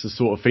again, it's the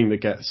sort of thing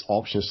that gets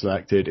option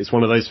selected. It's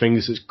one of those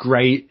things that's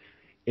great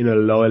in a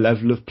lower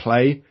level of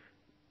play,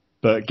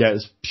 but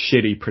gets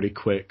shitty pretty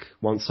quick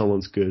once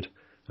someone's good.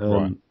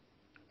 Right.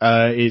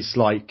 It's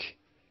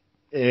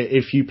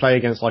if you play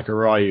against a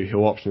Ryu,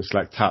 he'll option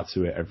select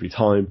Tatsu it every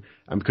time,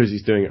 and because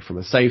he's doing it from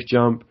a safe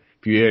jump,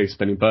 if you hear a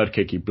spinning bird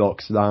kick, he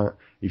blocks that.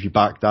 If you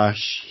backdash,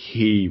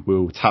 he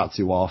will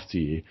Tatsu after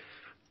you.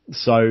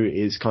 So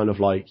it's kind of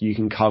you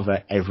can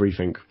cover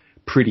everything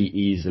pretty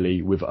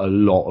easily with a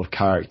lot of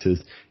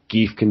characters.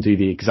 Geef can do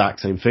the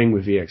exact same thing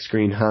with EX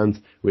Green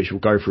Hand, which will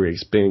go through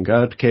EX spinning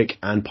bird kick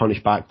and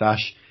punish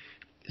backdash.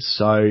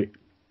 So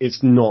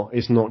it's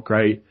not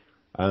great.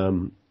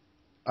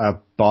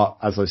 But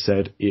as I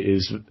said, it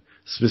is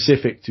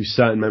specific to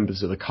certain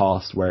members of the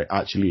cast where it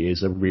actually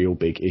is a real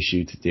big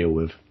issue to deal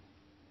with.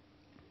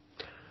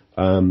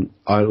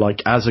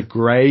 As a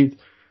grade,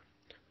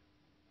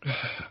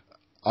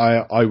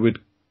 I would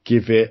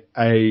give it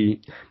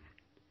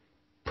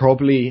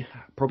probably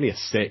a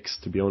 6,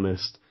 to be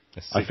honest.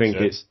 I think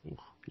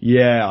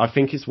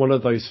it's one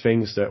of those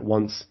things that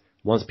once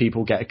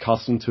people get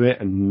accustomed to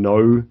it and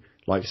know,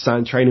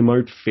 certain training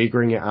mode,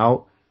 figuring it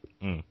out,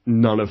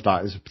 none of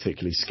that is a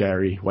particularly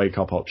scary wake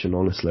up option,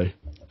 honestly.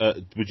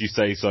 Would you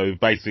say so?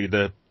 Basically,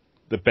 the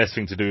best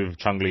thing to do with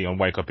Chun-Li on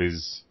wake up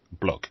is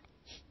block.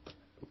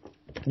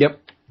 Yep.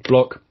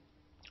 block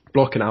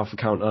and alpha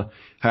counter.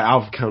 Her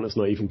alpha counter's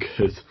not even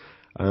good.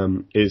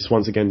 It's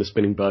once again the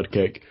spinning bird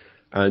kick,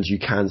 and you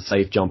can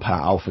safe jump her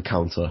alpha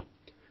counter,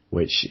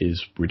 which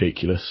is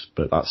ridiculous,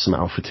 but that's some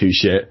alpha 2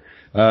 shit.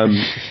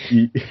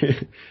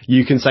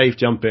 You can safe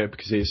jump it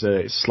because it's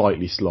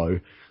slightly slow,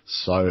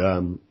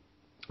 so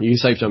you can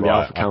safe jump the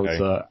alpha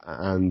counter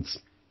and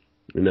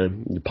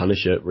you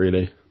punish it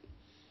really.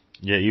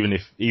 Yeah, even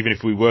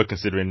if we were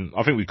considering,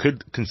 I think we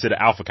could consider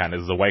alpha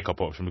counters as a wake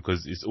up option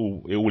because it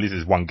all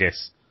is one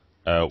guess.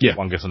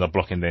 One guess on the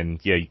block, and then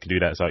you can do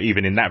that. So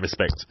even in that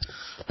respect,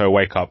 her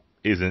wake up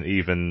isn't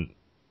even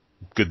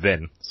good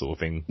then, sort of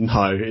thing.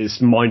 No, it's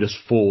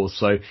 -4.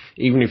 So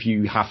even if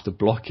you have to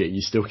block it,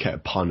 you still get a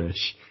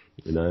punish.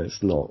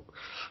 It's not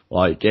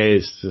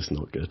it's just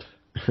not good.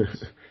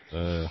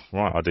 Right,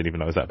 I didn't even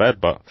know it was that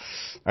bad, but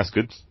that's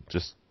good.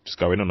 Just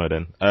go in on her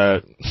then.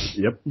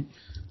 Yep.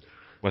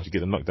 Once you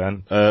get the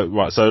knockdown.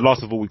 Right, so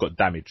last of all, we've got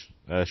damage.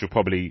 She'll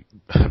probably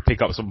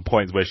pick up some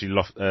points where she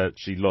lost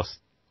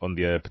on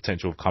the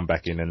potential of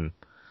comebacking and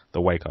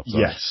the wake up. So.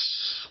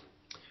 Yes.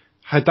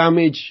 Her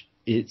damage,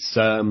 it's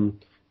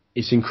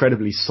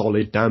incredibly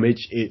solid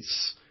damage.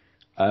 It's,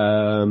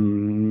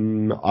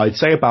 I'd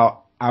say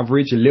about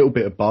average, a little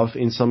bit above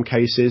in some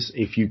cases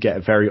if you get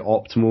a very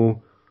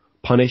optimal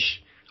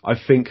punish. I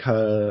think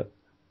her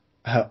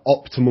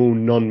optimal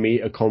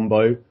non-meter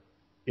combo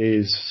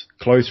is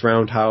close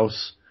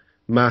roundhouse,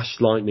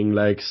 mash lightning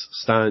legs,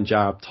 stand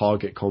jab,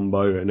 target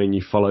combo, and then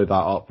you follow that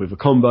up with a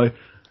combo,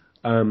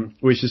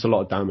 which is a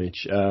lot of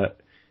damage.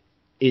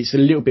 It's a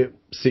little bit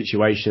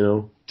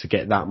situational to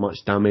get that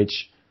much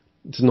damage.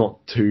 It's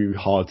not too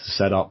hard to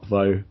set up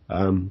though.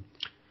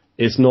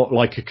 It's not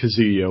like a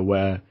Kazuya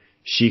where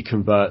she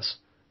converts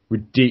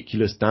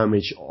ridiculous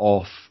damage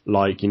off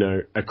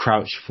a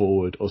crouch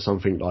forward or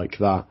something like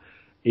that.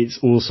 It's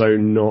also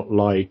not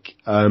like,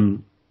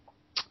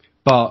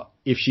 but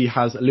if she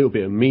has a little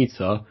bit of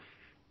meter,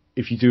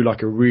 if you do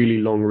a really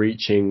long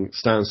reaching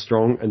stand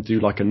strong and do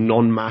a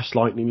non-mash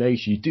lightning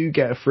legs, you do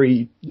get a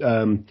free,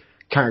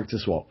 character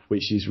swap,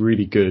 which is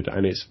really good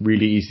and it's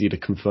really easy to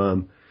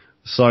confirm.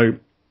 So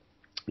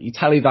you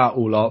tally that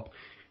all up,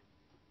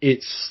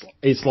 it's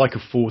like a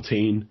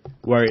 14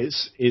 where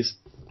it's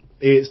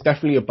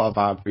definitely above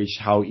average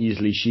how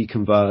easily she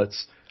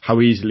converts,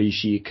 how easily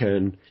she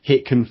can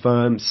hit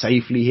confirm,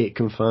 safely hit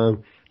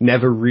confirm,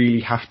 never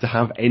really have to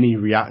have any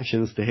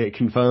reactions to hit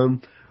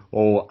confirm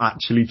or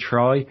actually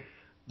try.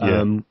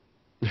 Yeah.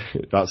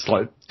 That's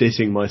like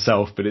dissing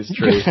myself, but it's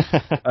true.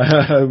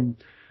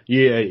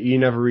 You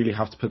never really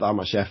have to put that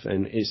much effort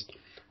in.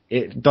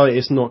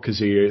 It's not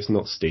Kazuya, it's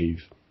not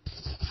Steve,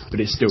 but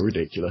it's still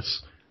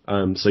ridiculous.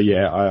 So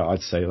yeah,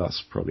 I'd say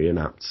that's probably an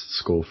apt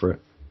score for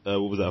it.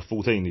 What was that, a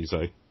 14 you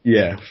say?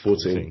 Yeah,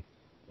 14.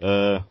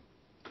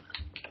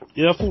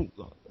 Yeah, I thought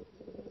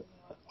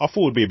it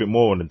would be a bit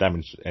more on the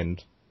damage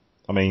end.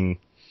 I mean,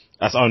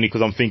 that's only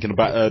because I'm thinking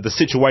about the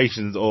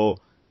situations or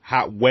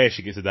where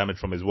she gets the damage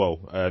from as well.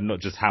 Not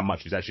just how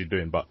much she's actually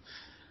doing, but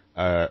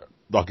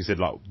like I said,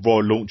 raw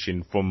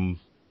launching from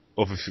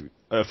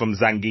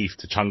Zangief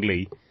to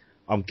Chun-Li.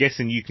 I'm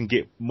guessing you can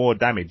get more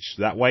damage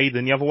that way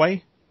than the other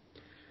way?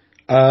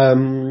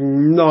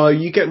 No,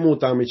 you get more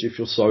damage if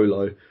you're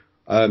solo.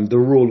 The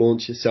raw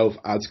launch itself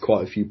adds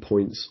quite a few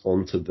points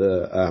onto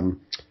the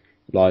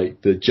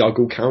the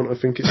juggle count, I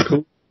think it's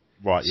called.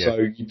 Right, yeah. So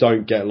you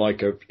don't get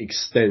a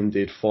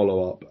extended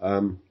follow-up.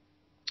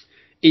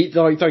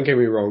 Don't get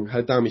me wrong,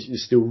 her damage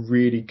is still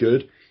really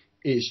good.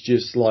 It's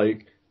just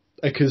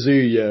a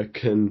Kazuya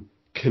can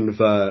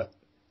convert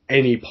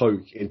any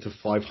poke into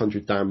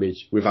 500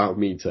 damage without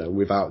meter and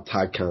without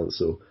tag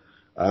cancel.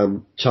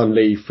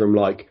 Chun-Li from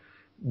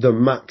the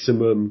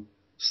maximum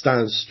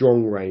stand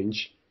strong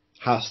range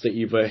has to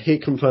either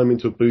hit confirm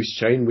into a boost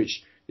chain,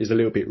 which is a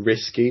little bit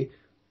risky,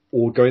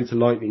 or go into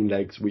lightning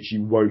legs, which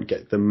you won't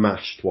get the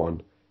mashed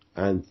one,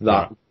 and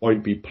that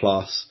won't be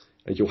plus,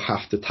 and you'll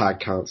have to tag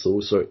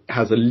cancel. So it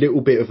has a little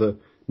bit of a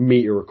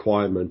meter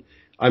requirement.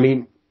 I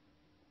mean,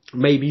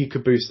 maybe you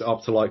could boost it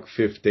up to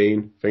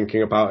 15,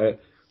 thinking about it,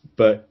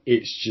 but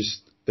it's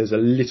just, there's a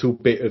little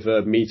bit of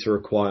a meter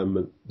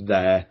requirement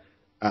there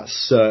at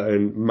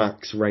certain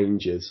max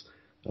ranges.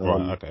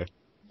 Right, okay.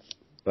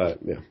 But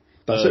yeah,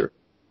 that's it.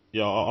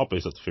 Yeah, I'll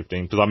boost up to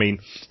 15, because I mean,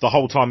 the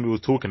whole time we were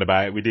talking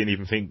about it, we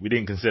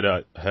didn't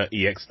consider her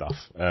EX stuff.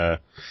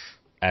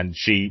 And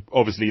she,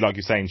 obviously, like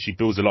you're saying, she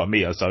builds a lot of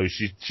meter, so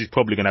she's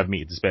probably going to have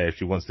meter to spare if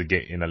she wants to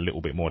get in a little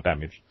bit more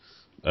damage.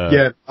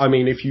 Yeah, I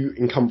mean, if you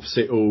encompass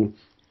it all,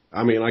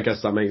 I mean, I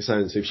guess that makes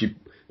sense. If she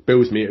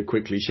builds meter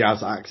quickly, she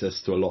has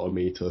access to a lot of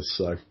meters,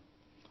 so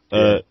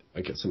I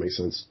guess that makes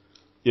sense.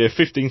 Yeah,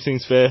 15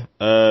 seems fair.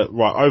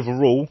 Right,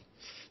 overall,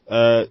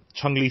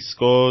 Chun-Li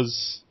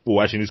scores. Well,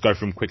 actually, let's go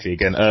through them quickly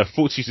again.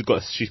 Fortitude,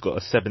 she's got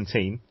a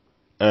 17.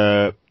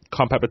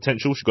 Compact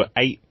potential, she got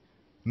 8.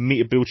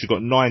 Meter build, she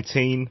got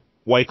 19.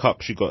 Wake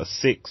up, she got a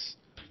 6.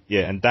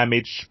 Yeah, and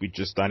damage, we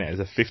just done it as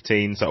a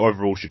 15. So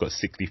overall, she got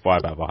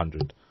 65 out of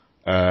 100.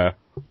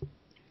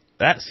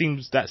 That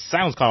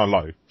sounds kind of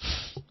low,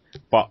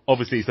 but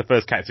obviously it's the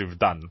first character we've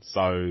done,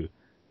 so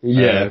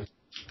Yeah.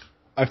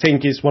 I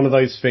think it's one of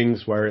those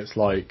things where it's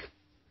like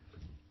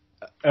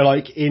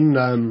in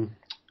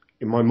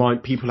my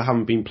mind, people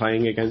haven't been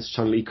playing against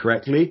Chun-Li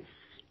correctly,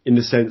 in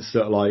the sense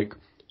that, like,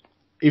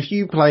 I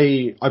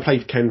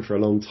played Ken for a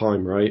long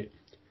time, right?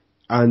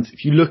 And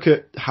if you look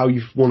at how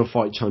you want to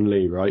fight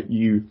Chun-Li, right,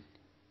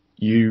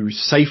 you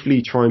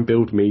safely try and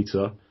build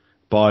meter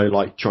by,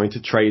 like, trying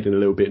to trade in a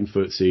little bit in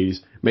footsies,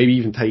 maybe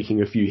even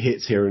taking a few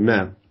hits here and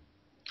there.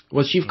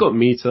 Once you've got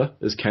meter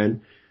as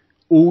Ken,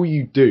 all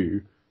you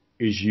do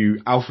is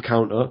you alpha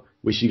counter,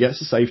 which she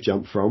gets a safe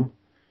jump from.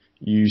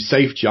 You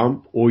safe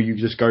jump, or you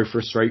just go for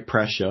a straight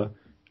pressure.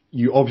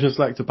 You option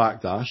select a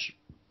backdash,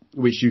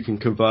 which you can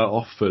convert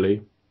off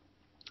fully.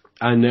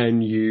 And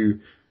then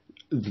you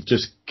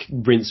just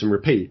rinse and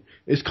repeat.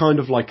 It's kind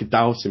of like a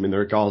Dalsim in the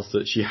regards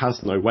that she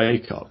has no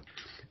wake up.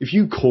 If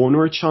you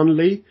corner a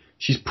Chun-Li,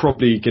 she's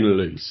probably going to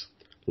lose.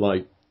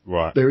 Like,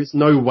 right. There is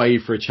no way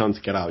for a Chun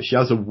to get out. She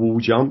has a wall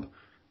jump,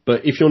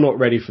 but if you're not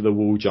ready for the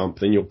wall jump,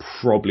 then you're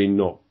probably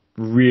not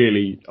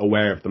really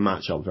aware of the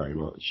matchup very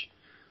much.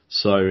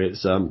 So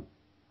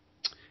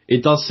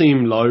it does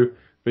seem low,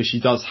 but she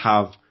does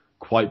have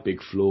quite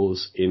big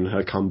flaws in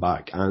her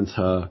comeback and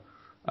her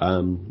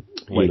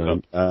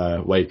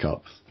wake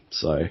up.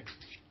 So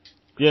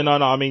yeah, no,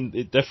 I mean,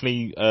 it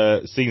definitely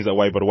seems that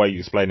way by the way you're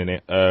explaining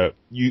it.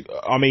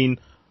 I mean,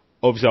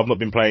 obviously I've not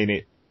been playing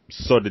it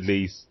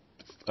solidly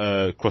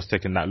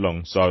cross-Tekken that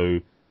long, so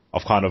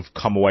I've kind of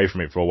come away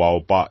from it for a while.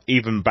 But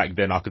even back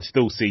then, I could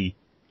still see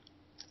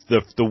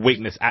the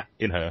weakness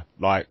in her.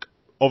 Like,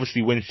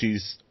 obviously when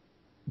she's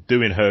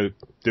doing her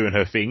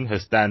thing, her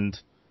stand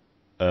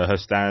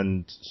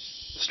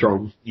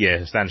strong. Yeah,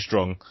 her stand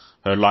strong,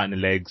 her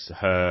lightning legs,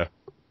 her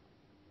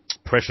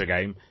pressure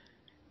game.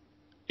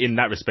 In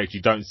that respect,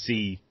 you don't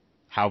see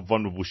how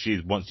vulnerable she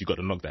is once you got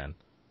the knockdown.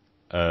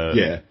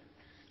 Yeah.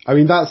 I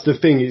mean, that's the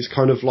thing. It's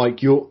kind of like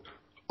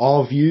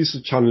our views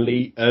of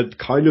Chun-Li are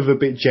kind of a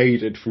bit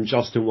jaded from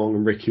Justin Wong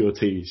and Ricky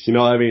Ortiz. You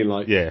know what I mean?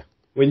 Like, yeah.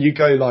 When you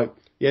go like,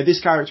 yeah,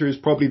 this character is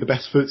probably the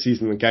best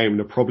footsies in the game and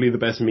they're probably the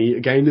best meter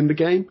game in the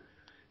game.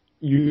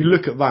 You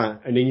look at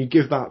that and then you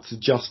give that to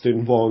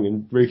Justin Wong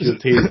and Ricky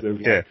Ortiz,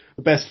 and like,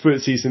 the best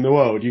footsies in the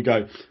world. You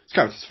go, this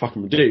character's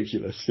fucking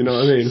ridiculous. You know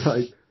what I mean?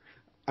 Like,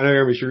 I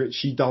know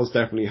she does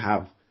definitely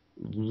have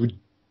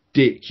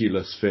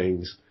ridiculous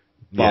things,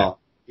 but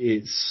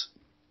it's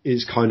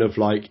kind of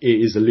like it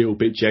is a little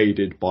bit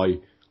jaded by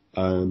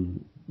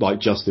like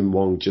Justin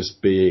Wong just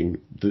being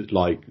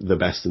the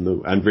best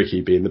and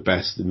Ricky being the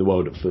best in the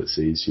world at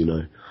footsies, you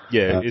know.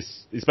 Yeah,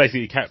 it's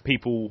basically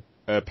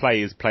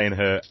players playing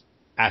her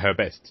at her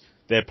best.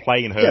 They're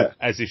playing her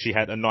as if she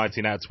had a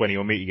 19 out of 20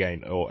 on meter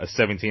gain or a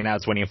 17 out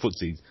of 20 on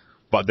footsies,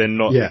 but they're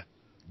not. Yeah.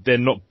 They're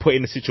not put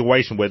in a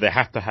situation where they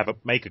have to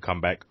make a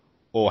comeback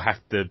or have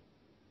to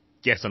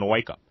guess on a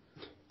wake up.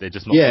 They're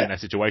just not put in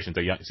that situation,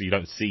 so you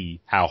don't see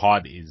how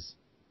hard it is.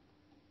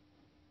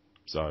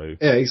 So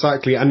yeah,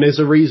 exactly. And there's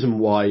a reason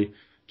why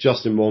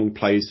Justin Wong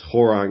plays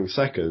Horang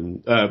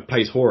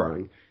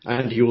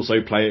and he also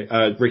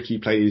Ricky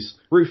plays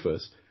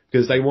Rufus,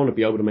 because they want to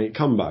be able to make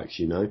comebacks,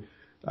 you know.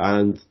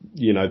 And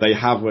you know they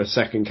have a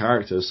second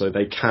character, so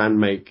they can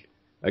make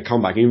a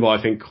comeback. Even though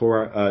I think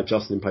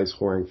Justin plays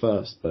Horang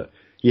first, but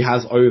he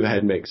has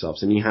overhead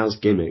mix-ups and he has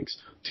gimmicks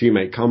to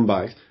make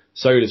comebacks.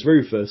 So does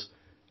Rufus.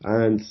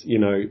 And, you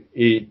know,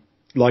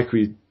 like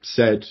we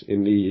said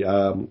in the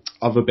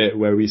other bit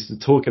where we were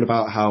talking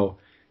about how,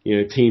 you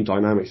know, team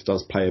dynamics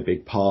does play a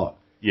big part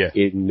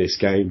in this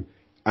game.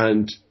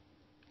 And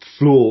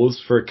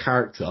flaws for a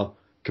character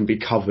can be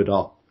covered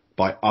up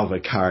by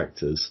other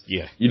characters.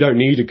 Yeah. You don't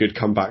need a good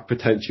comeback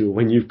potential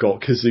when you've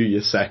got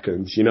Kazuya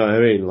seconds, you know what I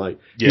mean? Like,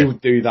 he'll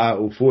do that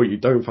all for you.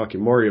 Don't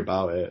fucking worry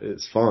about it.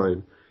 It's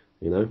fine.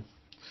 You know?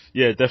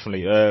 Yeah,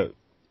 definitely.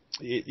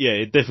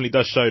 It definitely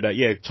does show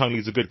that,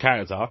 Chun-Li's a good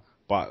character,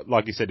 but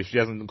like you said, if she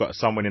hasn't got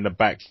someone in the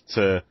back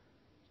to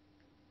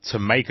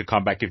make a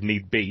comeback if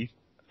need be,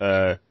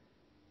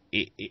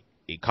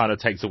 it kind of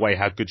takes away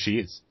how good she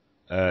is.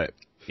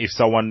 If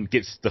someone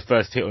gets the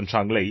first hit on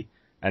Chun-Li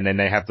and then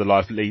they have the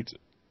life lead,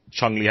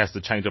 Chun-Li has to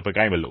change up her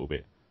game a little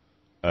bit.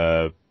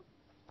 And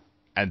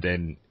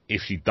then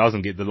if she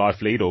doesn't get the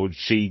life lead or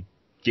she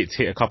gets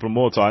hit a couple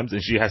more times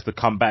and she has to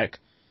come back,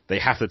 they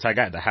have to tag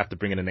out. They have to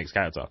bring in the next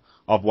character.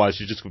 Otherwise,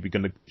 she's just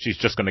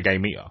gonna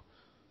game meter.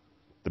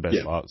 The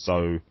best part.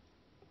 So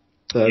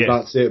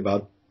that's it,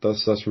 man.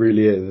 That's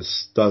really it.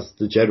 That's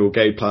the general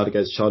game plan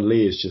against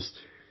Chun-Li is just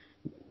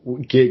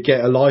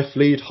get a life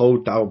lead,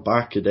 hold down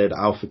back, and then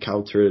alpha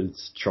counter and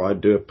try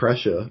and do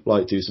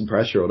some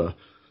pressure on her.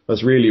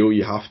 That's really all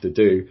you have to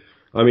do.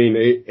 I mean,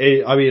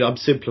 I'm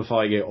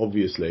simplifying it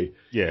obviously.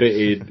 Yeah.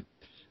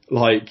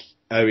 But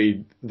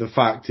the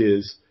fact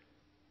is,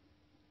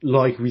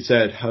 like we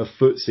said, her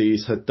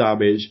footsies, her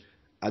damage,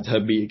 and her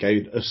meter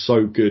gain are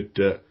so good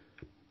that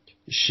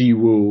she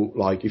will,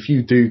 like, if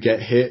you do get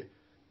hit,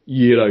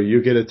 you know,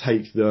 you're going to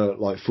take the,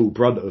 like, full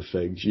brunt of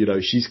things. You know,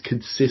 she's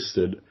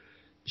consistent.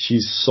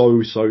 She's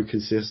so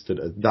consistent,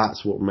 and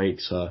that's what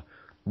makes her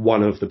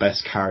one of the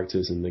best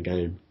characters in the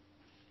game.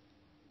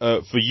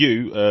 for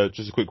you,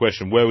 just a quick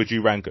question: where would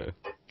you rank her,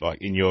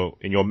 like in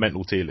your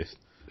mental tier list?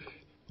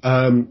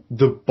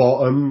 The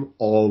bottom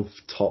of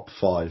top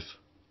 5.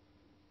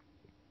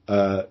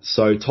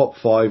 So top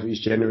 5 is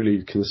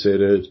generally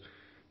considered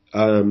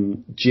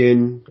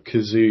Jin,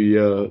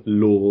 Kazuya,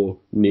 Law,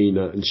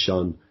 Nina, and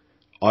Chun.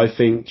 I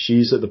think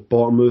she's at the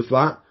bottom of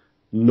that,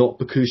 not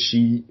because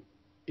she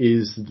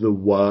is the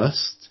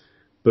worst,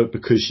 but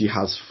because she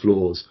has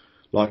flaws.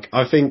 Like,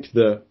 I think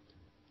that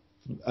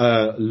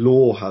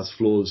Law has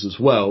flaws as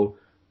well,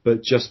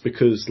 but just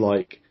because,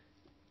 like,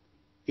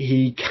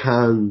 he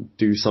can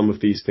do some of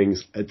these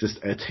things just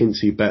a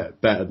tinsy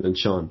better than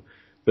Chun.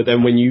 But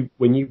then when you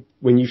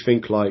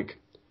think, like,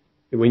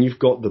 when you've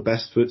got the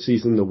best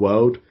footsies in the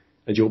world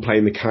and you're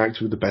playing the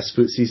character with the best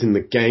footsies in the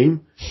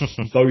game,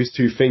 those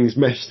two things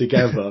mesh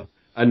together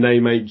and they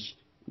make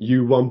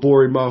you one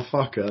boring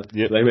motherfucker.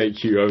 Yep. They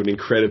make you an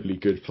incredibly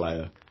good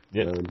player.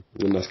 Yeah,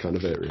 and that's kind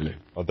of it, really.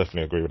 I'll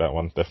definitely agree with that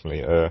one.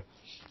 Definitely.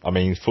 I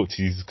mean,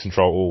 footsies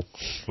control all.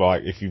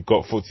 Like, if you've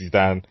got footsies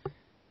down,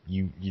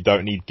 you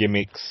don't need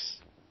gimmicks.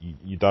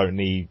 You don't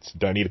need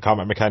a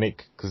combat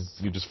mechanic, because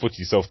you just foot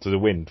yourself to the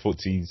wind.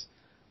 Footsies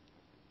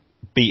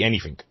beat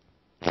anything.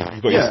 If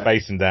you've got your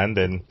spacing down,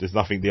 then there's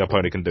nothing the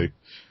opponent can do.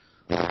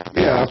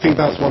 Yeah, I think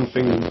that's one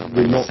thing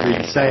we're not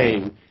really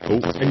saying. Oh.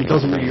 And it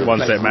doesn't really One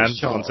reflect sec, man. on the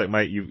chart. One sec,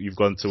 mate. You've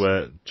gone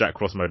to Jack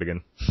Cross mode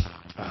again.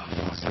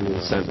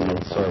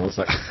 Sorry, one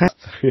sec.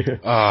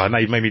 Now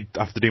you've made me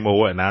have to do more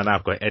work now. Now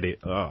I've got to edit.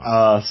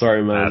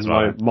 Sorry, man. That's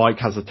right. My mic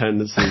has a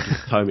tendency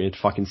to turn me into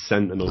fucking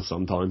Sentinel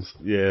sometimes.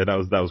 Yeah,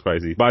 that was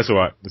crazy. But it's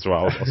alright. It's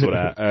alright. I'll sort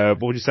that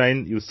out. What were you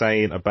saying? You were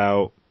saying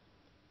about...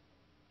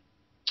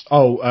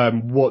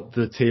 what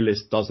the tier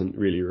list doesn't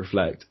really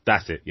reflect.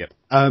 That's it, yep.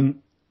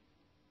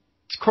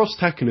 Cross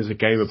Tekken is a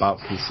game about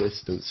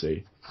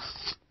consistency.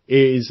 It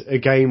is a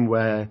game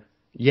where,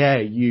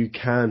 you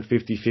can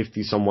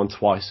 50-50 someone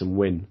twice and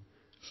win.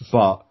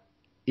 But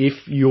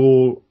if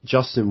you're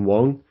Justin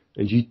Wong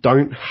and you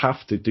don't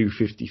have to do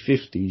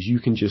 50-50s, you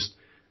can just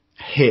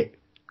hit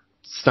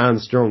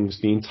stand strongs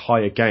the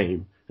entire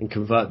game and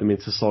convert them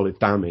into solid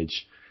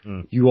damage.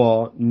 You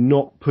are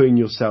not putting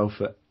yourself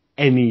at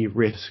any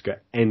risk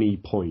at any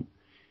point,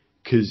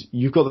 because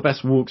you've got the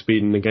best walk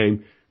speed in the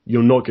game.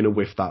 You're not going to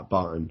whiff that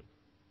button.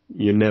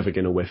 You're never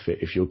going to whiff it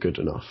if you're good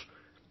enough.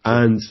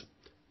 And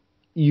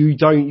you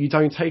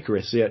don't take a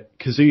risk yet.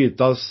 Kazuya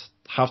does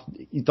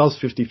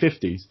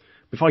 50-50s.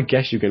 If I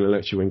guess you're going to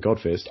let you win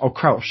Godfist, I'll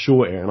crouch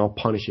short it and I'll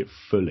punish it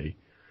fully.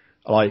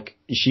 Like,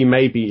 she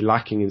may be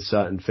lacking in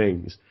certain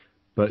things,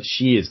 but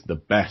she is the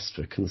best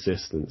for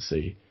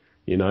consistency,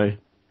 you know?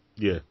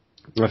 Yeah.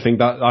 I think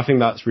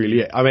that's really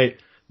it. I mean,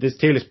 this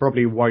tier list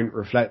probably won't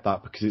reflect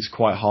that because it's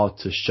quite hard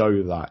to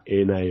show that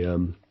in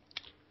a,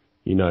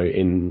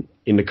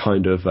 in the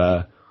kind of,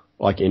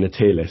 like in a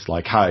tier list,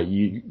 like how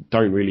you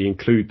don't really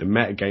include the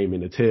meta game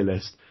in a tier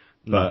list,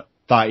 but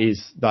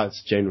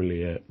that's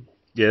generally it.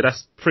 Yeah,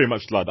 that's pretty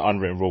much like the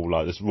unwritten rule,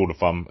 like this rule of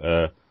thumb.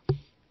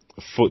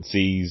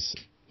 Footsies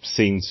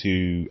seem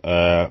to,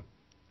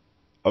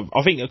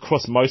 I think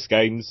across most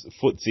games,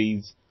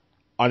 footsies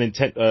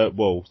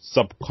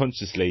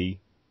subconsciously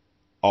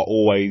are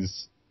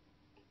always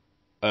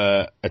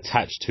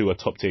attached to a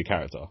top tier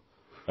character.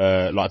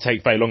 Like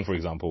take Fei Long for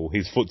example,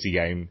 his footsie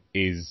game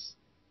is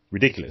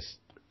ridiculous.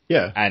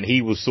 Yeah, and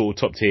he was sort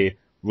of top tier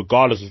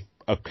regardless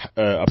of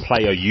a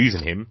player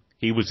using him.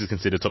 He was just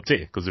considered top tier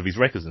because of his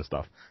records and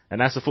stuff.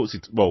 And that's a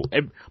footsie.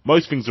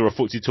 Most things are a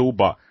footsie tool,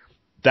 but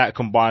that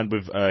combined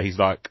with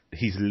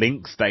his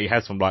links that he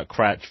has from like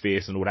Crouch,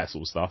 Fierce, and all that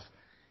sort of stuff,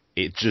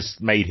 it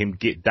just made him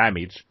get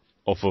damage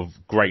off of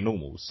great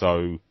normals.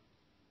 So,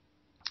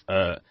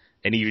 and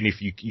even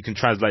if you can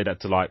translate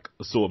that to like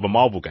a sort of a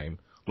Marvel game,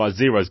 like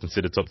Zero's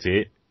considered top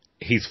tier.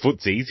 His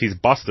footsies, his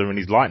Buster and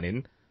his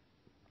Lightning,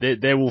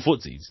 they're all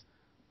footsies.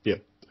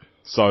 Yep.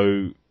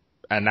 So,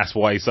 and that's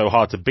why he's so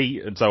hard to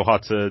beat and so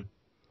hard to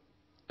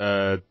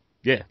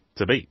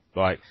beat.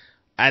 Like,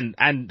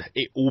 and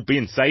it all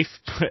being safe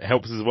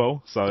helps as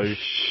well. So,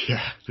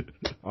 yeah.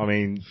 I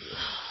mean,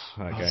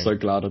 I'm so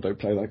glad I don't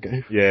play that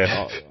game.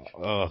 Yeah.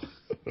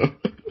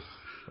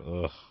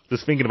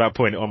 Just thinking about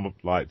putting it on,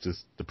 like,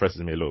 just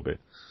depresses me a little bit.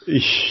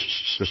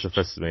 Just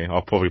depresses me.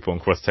 I'll probably put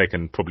on Cross Tech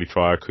and probably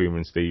try Akuma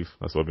and Steve.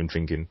 That's what I've been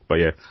thinking. But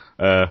yeah.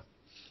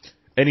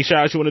 Any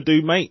shout outs you want to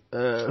do, mate?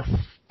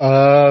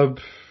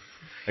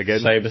 Again?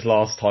 Same as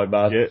last time,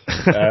 man.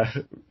 Yeah.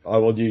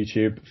 I'm on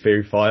YouTube,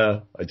 Theory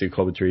Fire. I do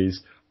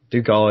commentaries,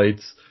 do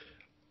guides.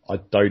 I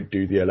don't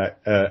do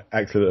the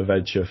excellent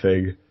adventure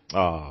thing.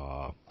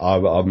 I'm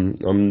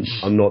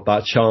not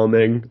that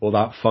charming or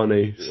that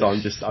funny, so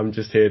I'm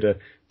just here to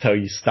tell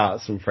you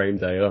stats and frame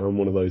data. I'm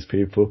one of those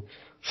people.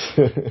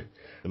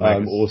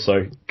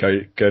 Also go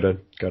to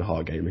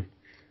Hard Gaming.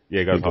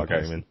 Yeah, go to Hard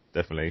Gaming,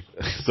 definitely.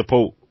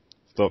 Support.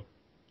 Stop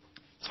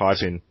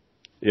typing.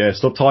 Yeah,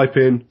 stop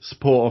typing.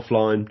 Support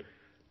offline.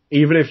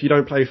 Even if you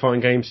don't play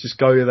fighting games, just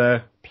go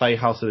there, play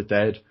House of the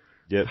Dead.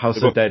 Yeah, House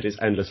of the Dead is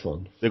endless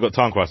fun. They've got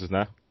Time Crisis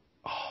now.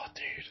 Oh,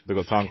 dude. They've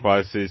got Time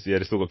Crisis. Yeah,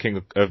 they've still got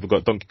they've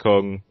got Donkey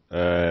Kong.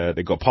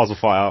 They've got Puzzle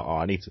Fighter.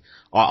 Oh,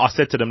 I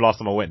said to them last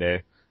time I went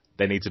there,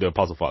 they need to do a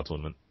Puzzle Fighter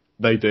tournament.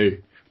 They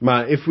do.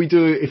 Man, if we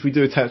do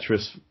a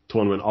Tetris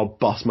tournament, I'll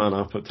bust man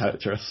up at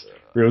Tetris.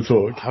 Real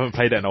talk. I haven't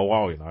played that in a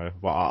while, you know.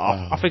 But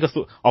I think I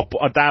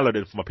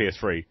downloaded it for my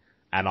PS3,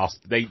 and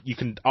you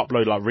can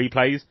upload like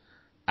replays,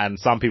 and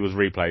some people's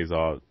replays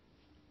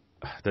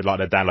they're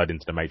downloaded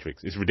into the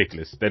Matrix. It's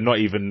ridiculous. They're not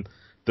even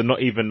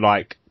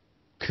like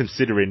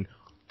considering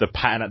the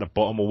pattern at the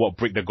bottom or what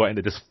brick they've got in.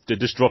 They're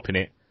just dropping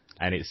it,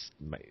 and it's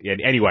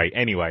anyway.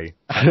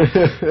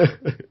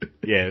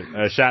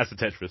 Yeah, shout out to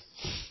Tetris.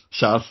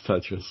 Shout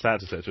out to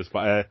Tetris.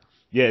 But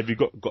have you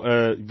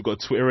got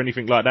Twitter or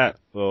anything like that?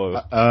 Or,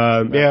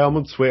 yeah, I'm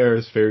on Twitter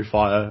as Fury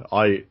Fighter.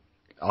 I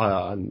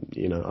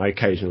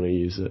occasionally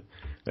use it.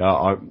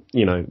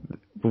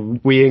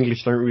 We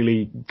English don't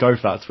really go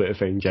for that Twitter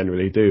thing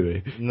generally,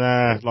 do we?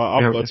 Nah,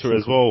 like I've got Twitter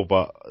as well,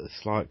 but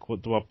it's like,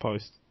 what do I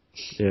post?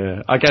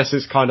 Yeah, I guess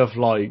it's kind of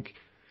like,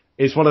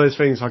 it's one of those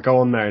things I go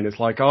on there and it's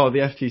like, oh, the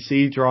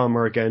FTC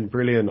drama again,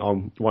 brilliant. I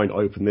won't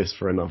open this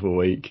for another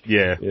week.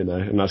 Yeah.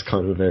 And that's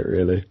kind of it,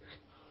 really.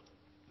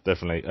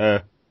 Definitely.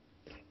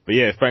 But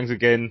yeah, thanks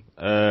again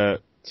to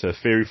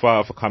Fury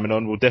Fighter for coming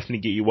on. We'll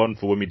definitely get you one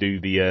for when we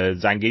do the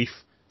Zangief.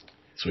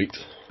 Sweet.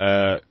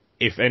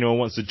 If anyone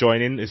wants to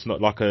join in, it's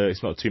not a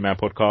 2-man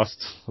podcast.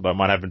 I don't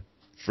mind having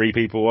 3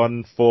 people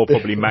on, 4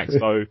 probably max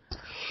though.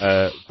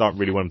 Don't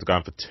really want them to go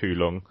on for too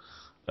long.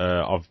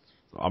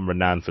 I'm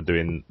renowned for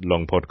doing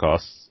long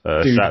podcasts.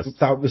 Dude,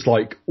 that was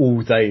like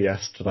all day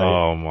yesterday.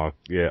 Oh my,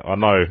 yeah, I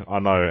know,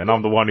 and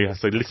I'm the one who has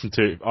to listen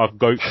to it. I've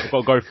got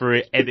to go through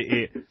it, edit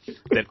it,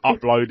 then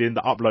uploading.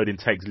 The uploading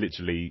takes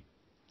literally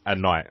a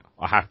night.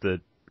 I have to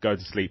go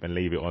to sleep and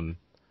leave it on,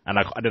 and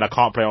then I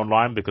can't play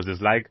online because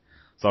there's lag.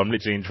 So I'm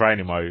literally in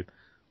training mode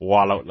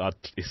while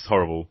it's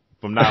horrible.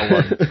 From now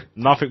on,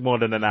 nothing more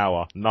than an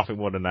hour.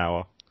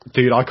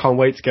 Dude, I can't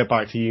wait to get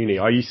back to uni.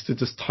 I used to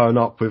just turn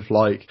up with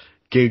like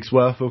gigs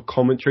worth of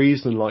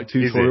commentaries and like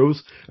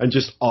tutorials and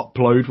just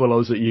upload while I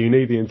was at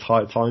uni the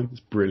entire time.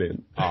 It's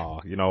brilliant.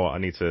 Oh, you know what? I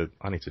need to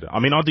do.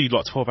 I mean, I do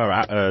like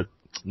 12-hour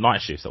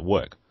night shifts at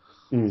work.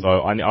 So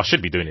I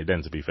should be doing it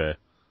then, to be fair.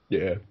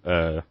 Yeah.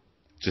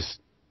 Just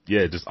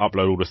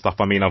upload all the stuff.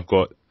 I mean, I've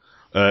got,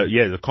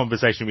 the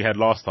conversation we had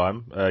last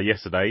time,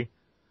 yesterday,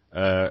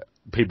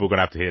 people are going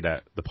to have to hear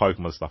that. The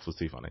Pokemon stuff was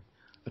too funny.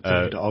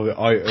 Dude, I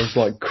was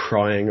like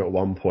crying at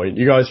one point.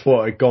 You guys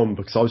thought I'd gone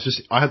because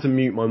I had to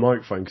mute my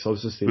microphone because I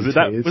was just in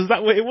tears. Was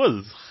that what it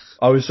was?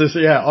 I was just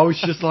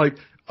like,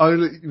 I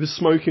was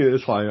smoking at the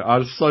time. I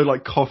was so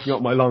like coughing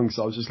up my lungs.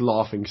 I was just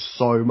laughing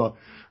so much.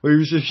 We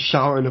was just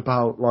shouting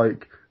about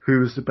like who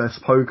was the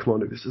best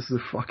Pokemon. It was just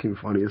the fucking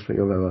funniest thing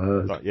I've ever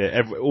heard. Like,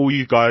 yeah, all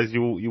you guys,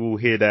 you will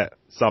hear that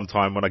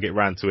sometime when I get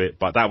round to it.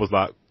 But that was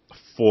like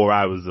 4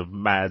 hours of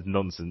mad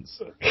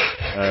nonsense.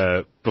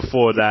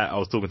 Before that, I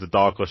was talking to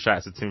Darko, shout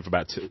out to Tim for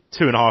about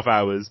 2.5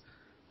 hours,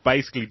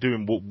 basically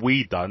doing what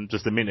we done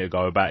just a minute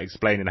ago about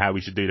explaining how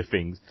we should do the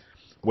things.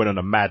 Went on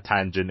a mad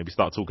tangent and we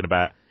started talking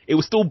about, it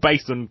was still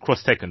based on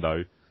Cross Tekken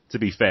though, to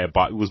be fair,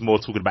 but it was more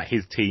talking about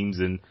his teams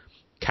and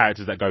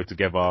characters that go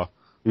together.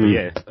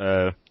 Yeah,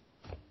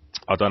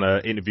 I've done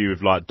an interview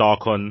with like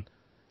Darkon,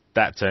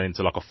 that turned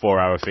into like a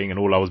 4-hour thing, and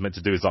all I was meant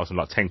to do is ask him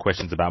like 10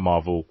 questions about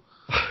Marvel.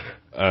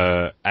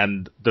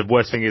 And the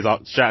worst thing is,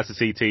 shout out to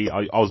CT,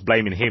 I was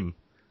blaming him,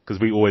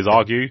 because we always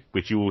argue,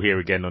 which you will hear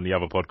again on the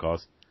other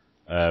podcast,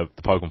 the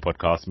Pokemon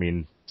podcast. Me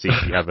and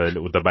CT have a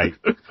little debate.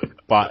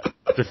 But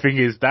the thing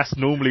is, that's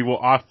normally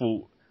what I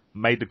thought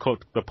made the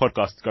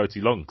podcast go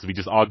too long, because we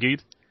just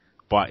argued,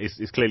 but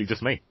it's clearly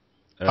just me.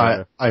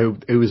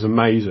 It was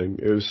amazing.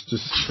 It was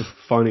just the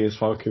funniest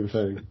fucking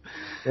thing.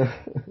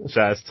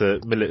 Shout out to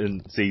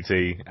militant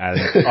CT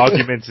and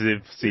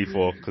argumentative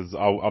C4, because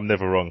I'm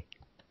never wrong.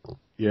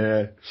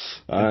 Yeah,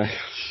 it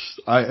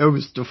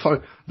was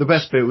the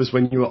best bit was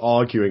when you were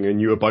arguing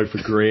and you were both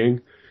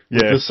agreeing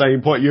with the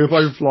same point. You were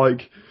both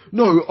like,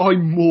 "No,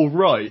 I'm more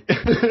right."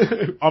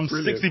 I'm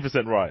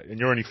 60% right, and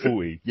you're only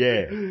 40.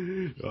 Yeah.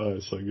 Oh,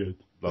 it's so good.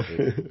 Love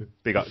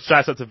it. Big up.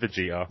 Shout out to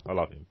Vegeta. I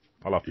love him.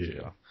 I love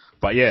Vegeta.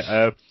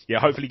 Yeah. But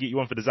hopefully get you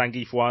one for the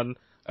Zangief one.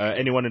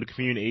 Anyone in the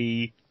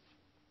community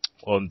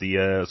on the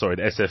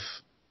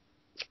SF.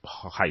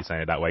 I hate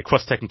saying it that way.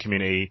 Cross Tekken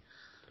community.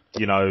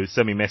 You know,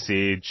 send me a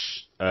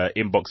message,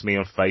 inbox me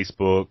on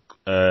Facebook,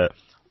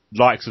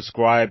 like,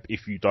 subscribe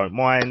if you don't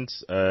mind,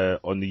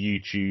 on the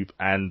YouTube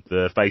and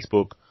the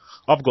Facebook.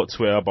 I've got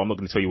Twitter, but I'm not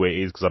going to tell you where it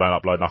is because I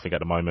don't upload nothing at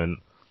the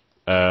moment.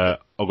 I've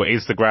got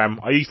Instagram.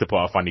 I used to put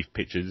out funny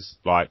pictures.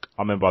 Like,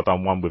 I remember I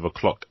done one with a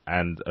clock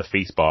and a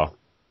feast bar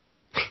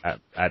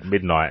at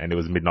midnight, and it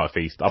was a midnight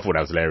feast. I thought that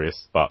was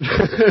hilarious, but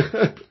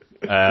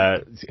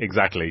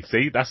exactly.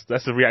 See, that's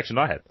the reaction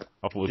I had.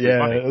 I thought it was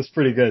funny. It was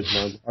pretty good,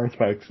 man. I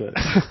respect it.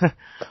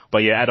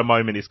 But yeah, at the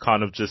moment it's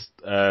kind of just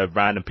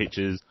random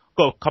pictures.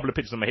 Got a couple of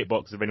pictures on my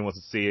hitbox if anyone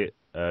wants to see it.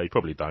 You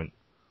probably don't.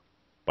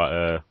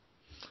 But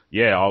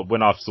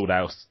when I've sorted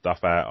out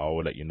stuff out, I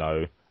will let you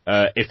know.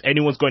 If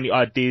anyone's got any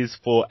ideas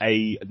for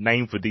a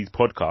name for these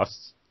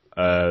podcasts,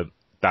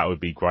 that would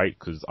be great,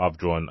 because I've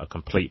drawn a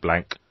complete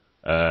blank.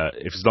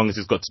 If as long as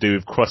it's got to do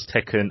with Cross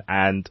Tekken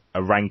and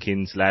a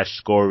ranking /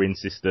 scoring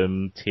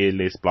system, tier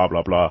list, blah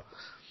blah blah.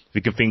 If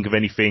you can think of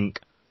anything,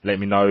 let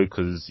me know,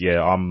 because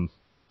yeah, I'm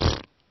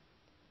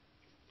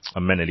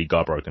mentally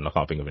broken. I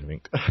can't think of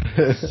anything.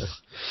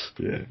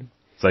 Yeah.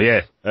 So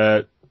yeah,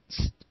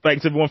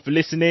 thanks everyone for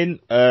listening.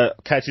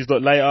 Catch you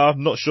later.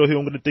 I'm not sure who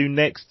I'm going to do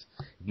next.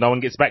 If no one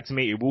gets back to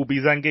me, it will be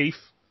Zangief.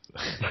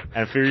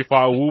 And Fury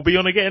Fire will be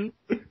on again.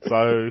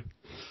 So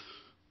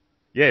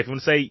yeah, if you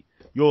want to say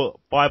your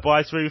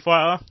bye-bye, Fury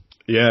Fighter.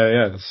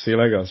 Yeah. See you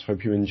later, guys.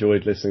 Hope you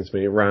enjoyed listening to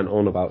me rant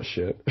on about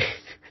shit.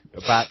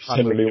 About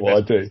generally what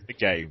I do. The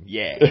game.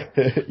 Yeah.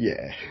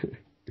 Yeah.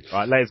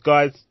 Right, later,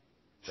 guys.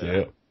 See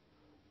ya.